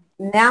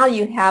 Now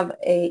you have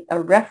a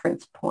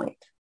reference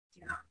point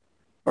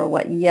for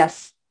what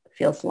yes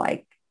feels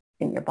like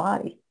in your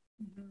body.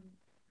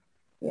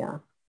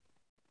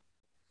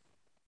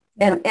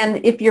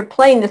 And if you're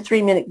playing the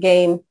 3-minute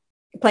game,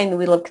 playing the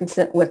Wheel of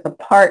Consent with a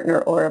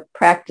partner or a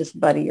practice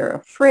buddy or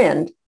a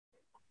friend,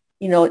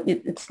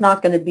 it's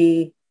not going to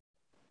be,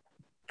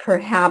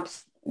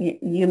 perhaps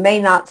you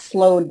may not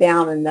slow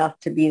down enough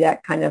to be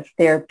that kind of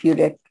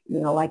therapeutic,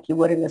 like you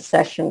would in a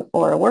session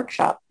or a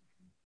workshop.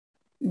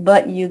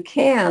 But you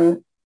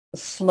can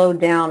slow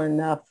down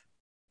enough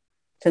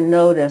to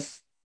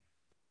notice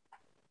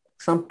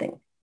something.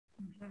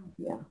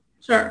 Yeah.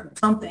 Sure,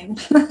 something.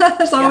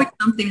 There's always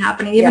something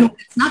happening, even when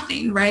it's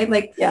nothing, right?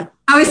 Like I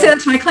always say that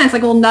to my clients,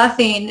 like, well,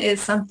 nothing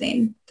is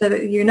something.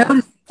 That you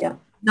notice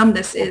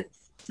numbness is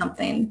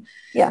something.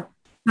 Yeah.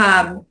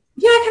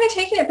 Kind of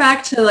taking it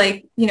back to,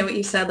 like, what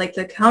you said, like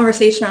the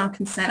conversation around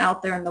consent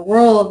out there in the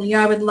world.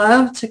 I would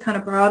love to kind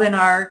of broaden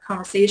our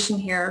conversation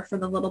here for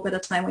the little bit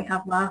of time we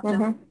have left.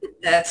 And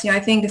this, I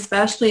think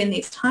especially in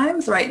these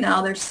times right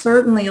now, there's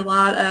certainly a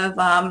lot of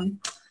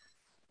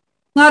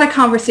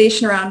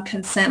conversation around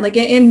consent, like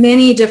in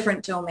many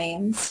different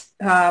domains.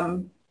 We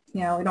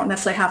don't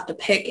necessarily have to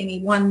pick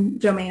any one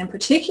domain in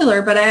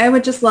particular, but I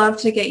would just love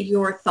to get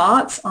your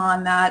thoughts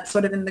on that,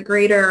 sort of in the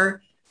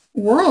greater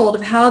world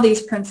of how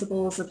these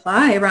principles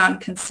apply around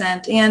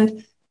consent,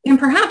 and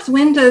perhaps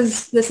when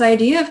does this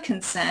idea of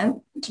consent,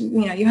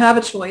 you have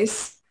a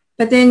choice,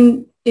 but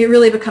then it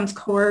really becomes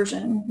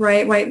coercion,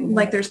 right?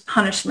 Like there's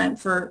punishment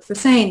for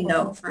saying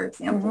no, for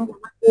example,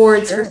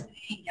 rewards for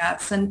saying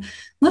yes. And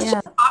let's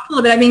just talk a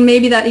little bit. I mean,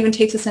 maybe that even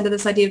takes us into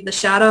this idea of the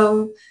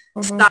shadow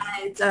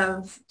sides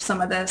of some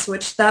of this,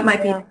 which that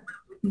might be what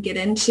we can get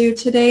into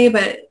today.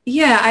 But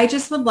I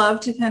just would love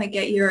to kind of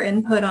get your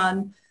input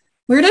on,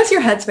 where does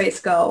your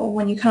headspace go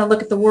when you kind of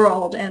look at the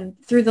world and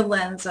through the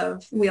lens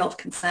of Wheel of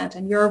Consent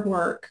and your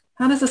work?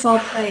 How does this all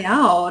play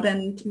out?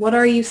 And what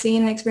are you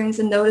seeing and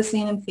experiencing,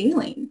 noticing and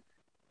feeling?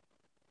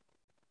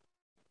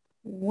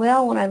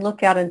 Well, when I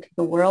look out into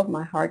the world,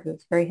 my heart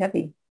is very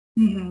heavy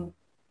for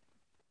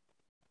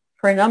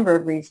a number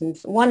of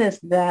reasons. One is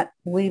that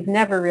we've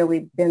never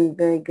really been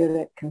very good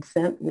at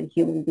consent with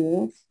human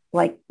beings.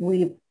 Like,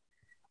 we've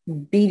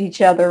beat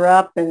each other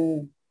up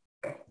and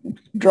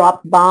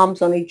dropped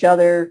bombs on each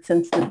other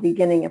since the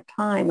beginning of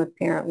time,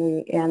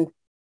 apparently, and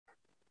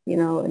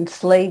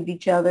enslaved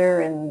each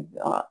other and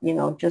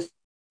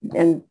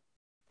and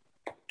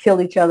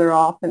killed each other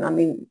off. And I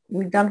mean,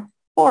 we've done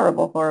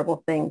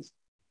horrible things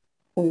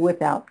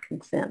without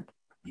consent.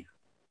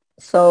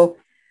 So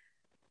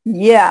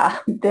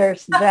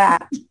there's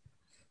that.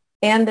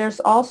 And there's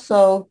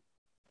also,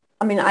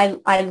 I mean,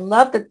 I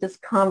love that this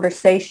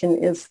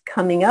conversation is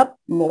coming up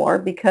more,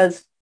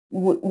 because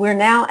we're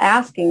now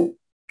asking,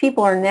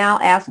 people are now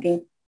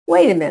asking,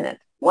 wait a minute,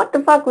 what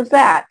the fuck was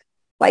that?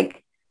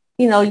 Like,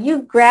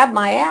 you grabbed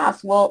my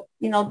ass. Well,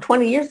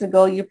 20 years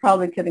ago, you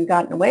probably could have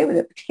gotten away with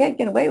it, but you can't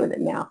get away with it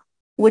now,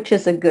 which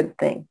is a good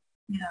thing.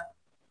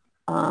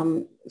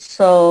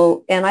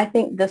 So, and I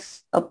think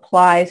this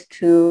applies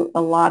to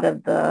a lot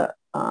of the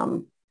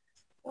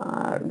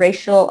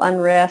racial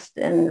unrest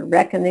and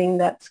reckoning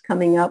that's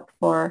coming up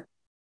for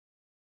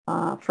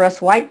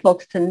us white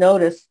folks to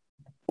notice.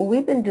 Well,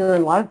 we've been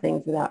doing a lot of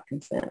things without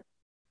consent,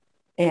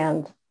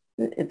 and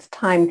it's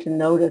time to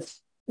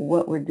notice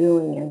what we're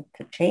doing and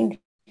to change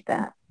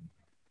that.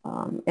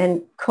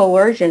 And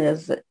coercion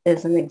is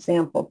an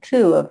example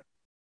too of,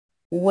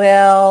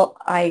 well,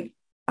 I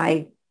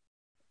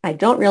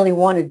don't really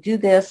want to do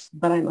this,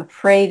 but I'm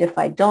afraid if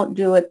I don't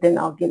do it, then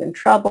I'll get in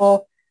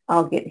trouble,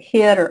 I'll get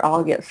hit, or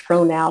I'll get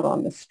thrown out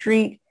on the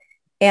street.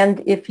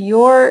 And if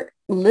your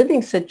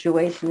living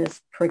situation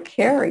is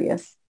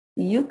precarious,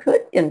 you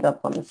could end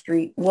up on the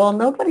street. Well,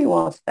 nobody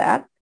wants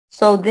that.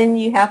 So then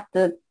you have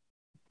to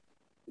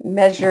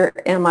measure,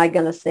 am I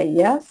going to say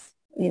yes?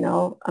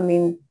 I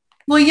mean,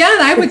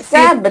 well, I would say,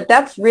 sad, but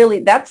that's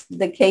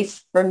the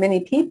case for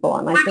many people.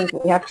 And I think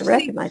we have to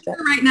recognize that.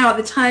 Right now, at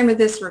the time of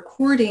this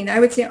recording, I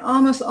would say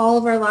almost all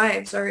of our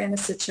lives are in a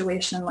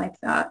situation like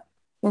that.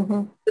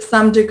 To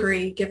some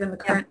degree, given the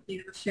current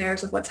state of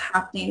affairs of what's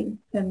happening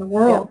in the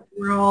world.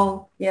 We're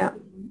all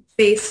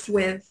faced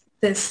with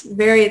this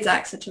very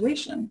exact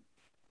situation.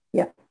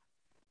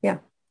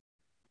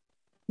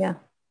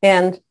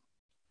 And,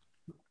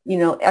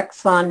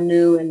 Exxon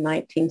knew in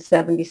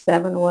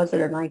 1977, was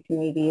it, or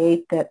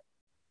 1988,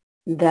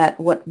 that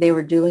what they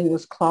were doing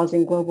was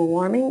causing global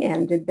warming.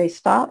 And did they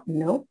stop?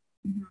 No.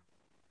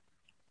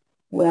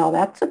 Well,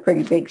 that's a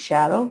pretty big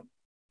shadow.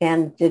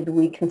 And did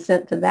we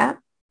consent to that?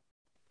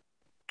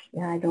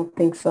 Yeah, I don't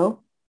think so.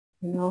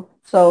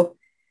 So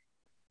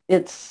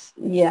it's,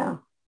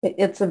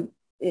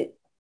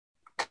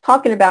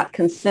 talking about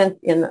consent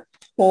in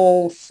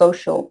whole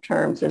social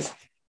terms is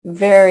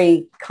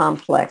very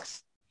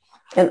complex.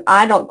 And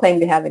I don't claim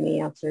to have any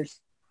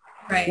answers.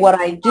 Right. What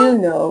I do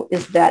know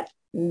is that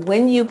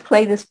when you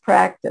play this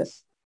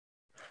practice,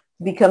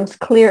 it becomes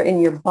clear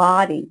in your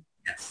body.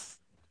 Yes.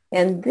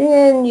 And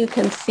then you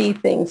can see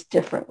things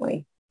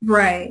differently.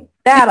 Right.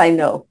 That I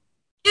know.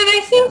 And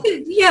I think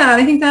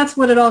I think that's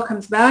what it all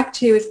comes back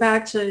to, is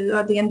back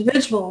to the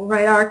individual,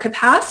 right? Our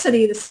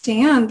capacity to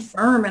stand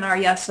firm in our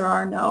yes or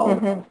our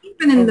no,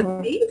 even in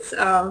the face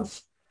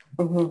of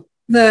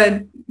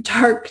the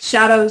dark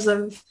shadows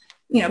of,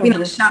 being on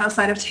the shadow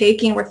side of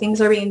taking, where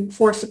things are being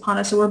forced upon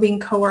us or we're being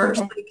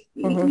coerced. Like,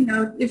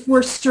 if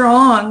we're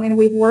strong and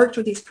we've worked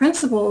with these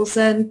principles,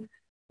 then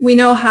we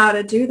know how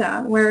to do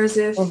that. Whereas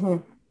if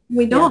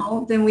we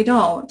don't, then we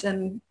don't.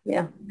 And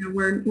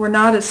we're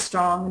not as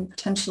strong and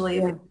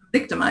potentially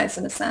victimized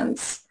in a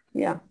sense.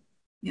 Yeah.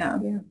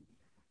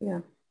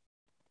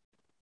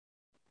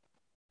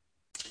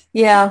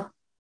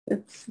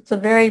 It's a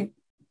very,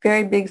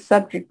 very big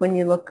subject when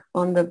you look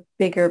on the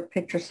bigger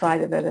picture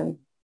side of it. And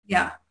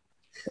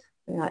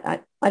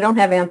I don't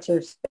have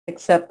answers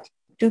except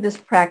do this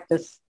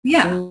practice.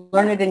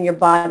 Learn it in your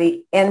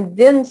body and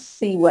then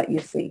see what you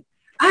see.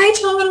 I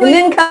totally. And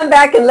then come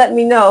back and let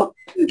me know.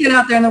 Get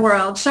out there in the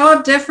world, show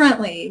up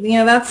differently.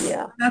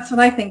 That's what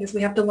I think is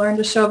we have to learn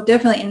to show up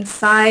differently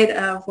inside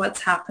of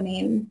what's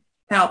happening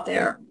out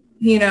there.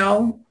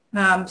 So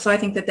I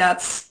think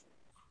that's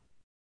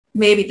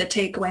maybe the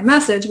takeaway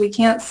message. We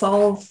can't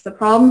solve the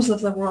problems of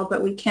the world,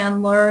 but we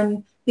can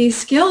learn these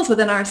skills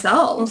within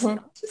ourselves to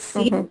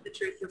see the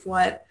truth of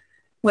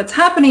what's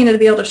happening and to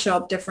be able to show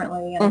up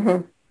differently.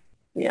 And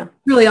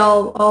really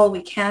all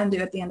we can do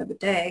at the end of the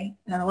day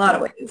in a lot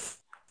of ways.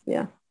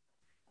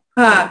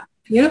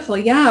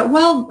 Beautiful.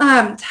 Well,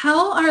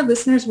 tell our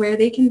listeners where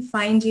they can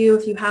find you,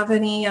 if you have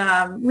any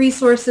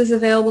resources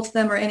available to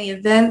them or any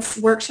events,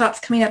 workshops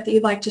coming up that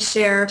you'd like to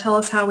share. Tell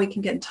us how we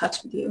can get in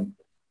touch with you.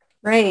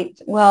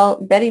 Great. Well,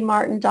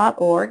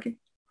 BettyMartin.org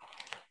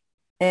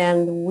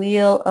and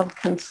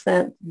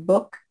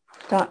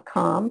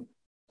wheelofconsentbook.com.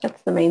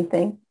 That's the main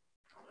thing.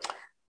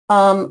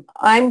 I'm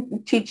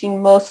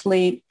teaching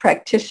mostly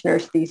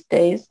practitioners these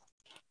days,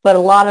 but a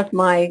lot of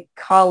my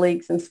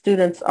colleagues and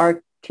students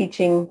are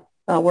teaching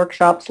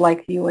workshops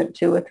like you went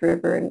to with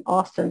River in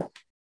Austin,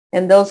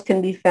 and those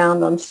can be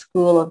found on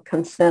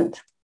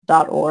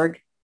schoolofconsent.org.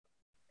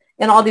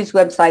 And all these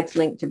websites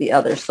link to the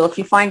others. So if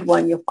you find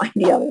one, you'll find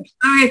the others.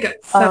 Okay, good.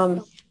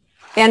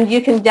 And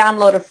you can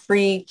download a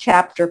free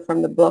chapter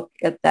from the book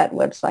at that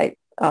website,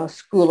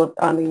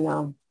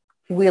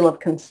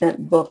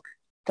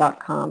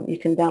 wheelofconsentbook.com. You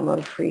can download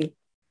a free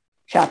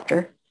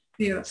chapter.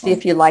 Beautiful. See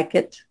if you like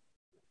it.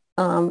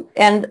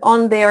 And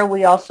on there,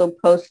 we also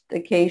post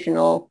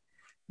occasional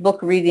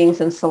book readings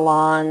and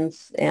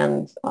salons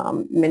and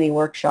mini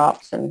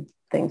workshops and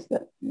things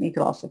that you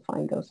can also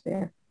find those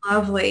there.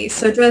 Lovely.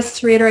 So just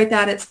to reiterate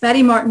that, it's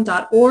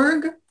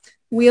BettyMartin.org,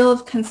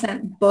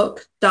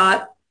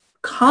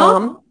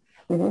 wheelofconsentbook.com,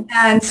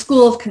 and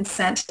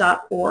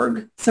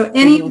schoolofconsent.org. So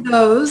any of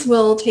those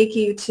will take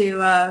you to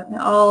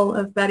all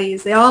of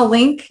Betty's. They all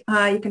link.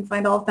 You can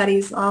find all of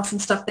Betty's awesome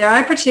stuff there.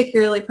 I personally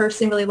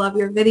really love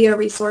your video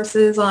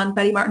resources on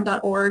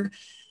BettyMartin.org.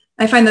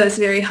 I find those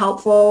very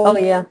helpful. Oh,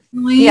 yeah.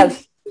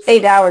 Yes,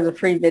 8 hours of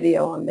free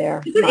video on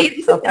there. Isn't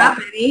that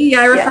many?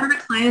 Yeah, I referred a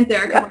client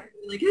there.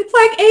 Like, it's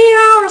like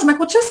 8 hours. I'm like,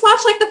 well, just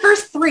watch like the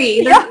first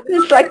 3.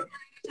 It's like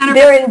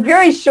they're in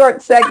very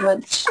short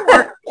segments.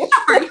 Short.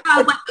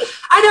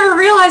 I never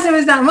realized it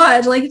was that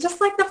much. Like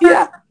just like the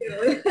first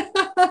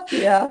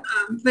 2.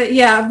 But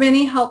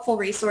many helpful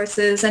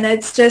resources, and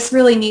it's just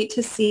really neat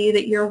to see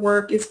that your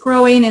work is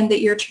growing and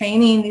that you're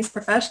training these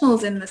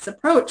professionals in this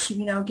approach.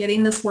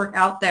 Getting this work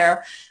out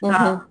there.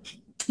 So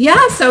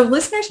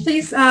listeners,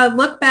 please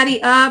look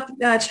Betty up,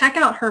 check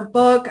out her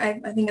book. I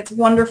think it's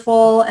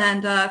wonderful,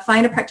 and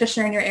find a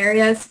practitioner in your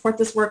area, support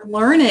this work,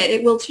 learn it.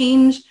 It will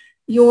change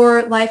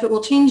your life. It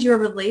will change your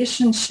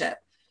relationship.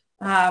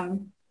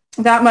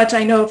 That much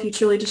I know if you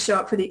truly just show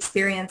up for the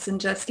experience and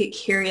just get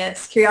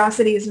curious.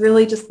 Curiosity is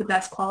really just the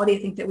best quality I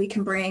think that we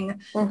can bring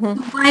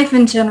to life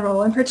in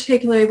general, and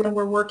particularly when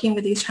we're working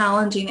with these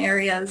challenging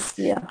areas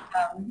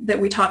that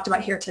we talked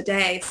about here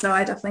today. So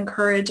I definitely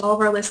encourage all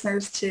of our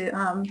listeners to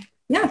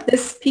if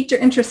this piqued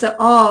your interest at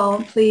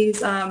all,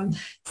 please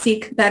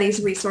seek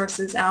Betty's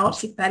resources out,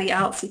 seek Betty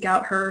out, seek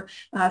out her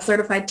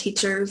certified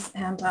teachers,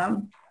 and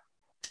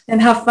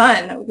have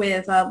fun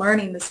with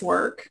learning this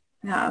work.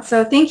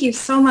 So thank you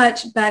so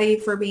much, Betty,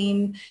 for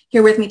being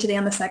here with me today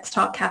on the Sex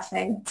Talk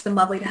Cafe. It's been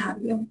lovely to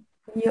have you.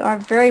 You are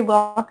very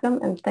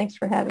welcome, and thanks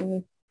for having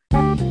me.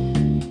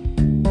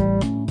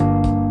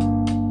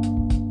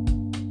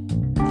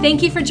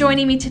 Thank you for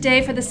joining me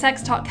today for the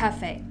Sex Talk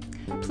Cafe.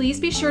 Please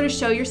be sure to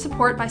show your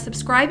support by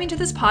subscribing to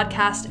this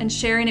podcast and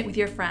sharing it with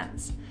your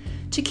friends.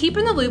 To keep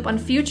in the loop on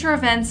future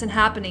events and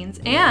happenings,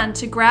 and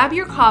to grab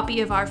your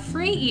copy of our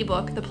free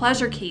ebook, The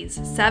Pleasure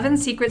Keys, 7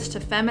 Secrets to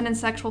Feminine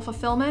Sexual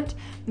Fulfillment,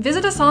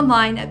 visit us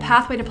online at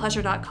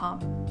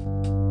pathwaytopleasure.com.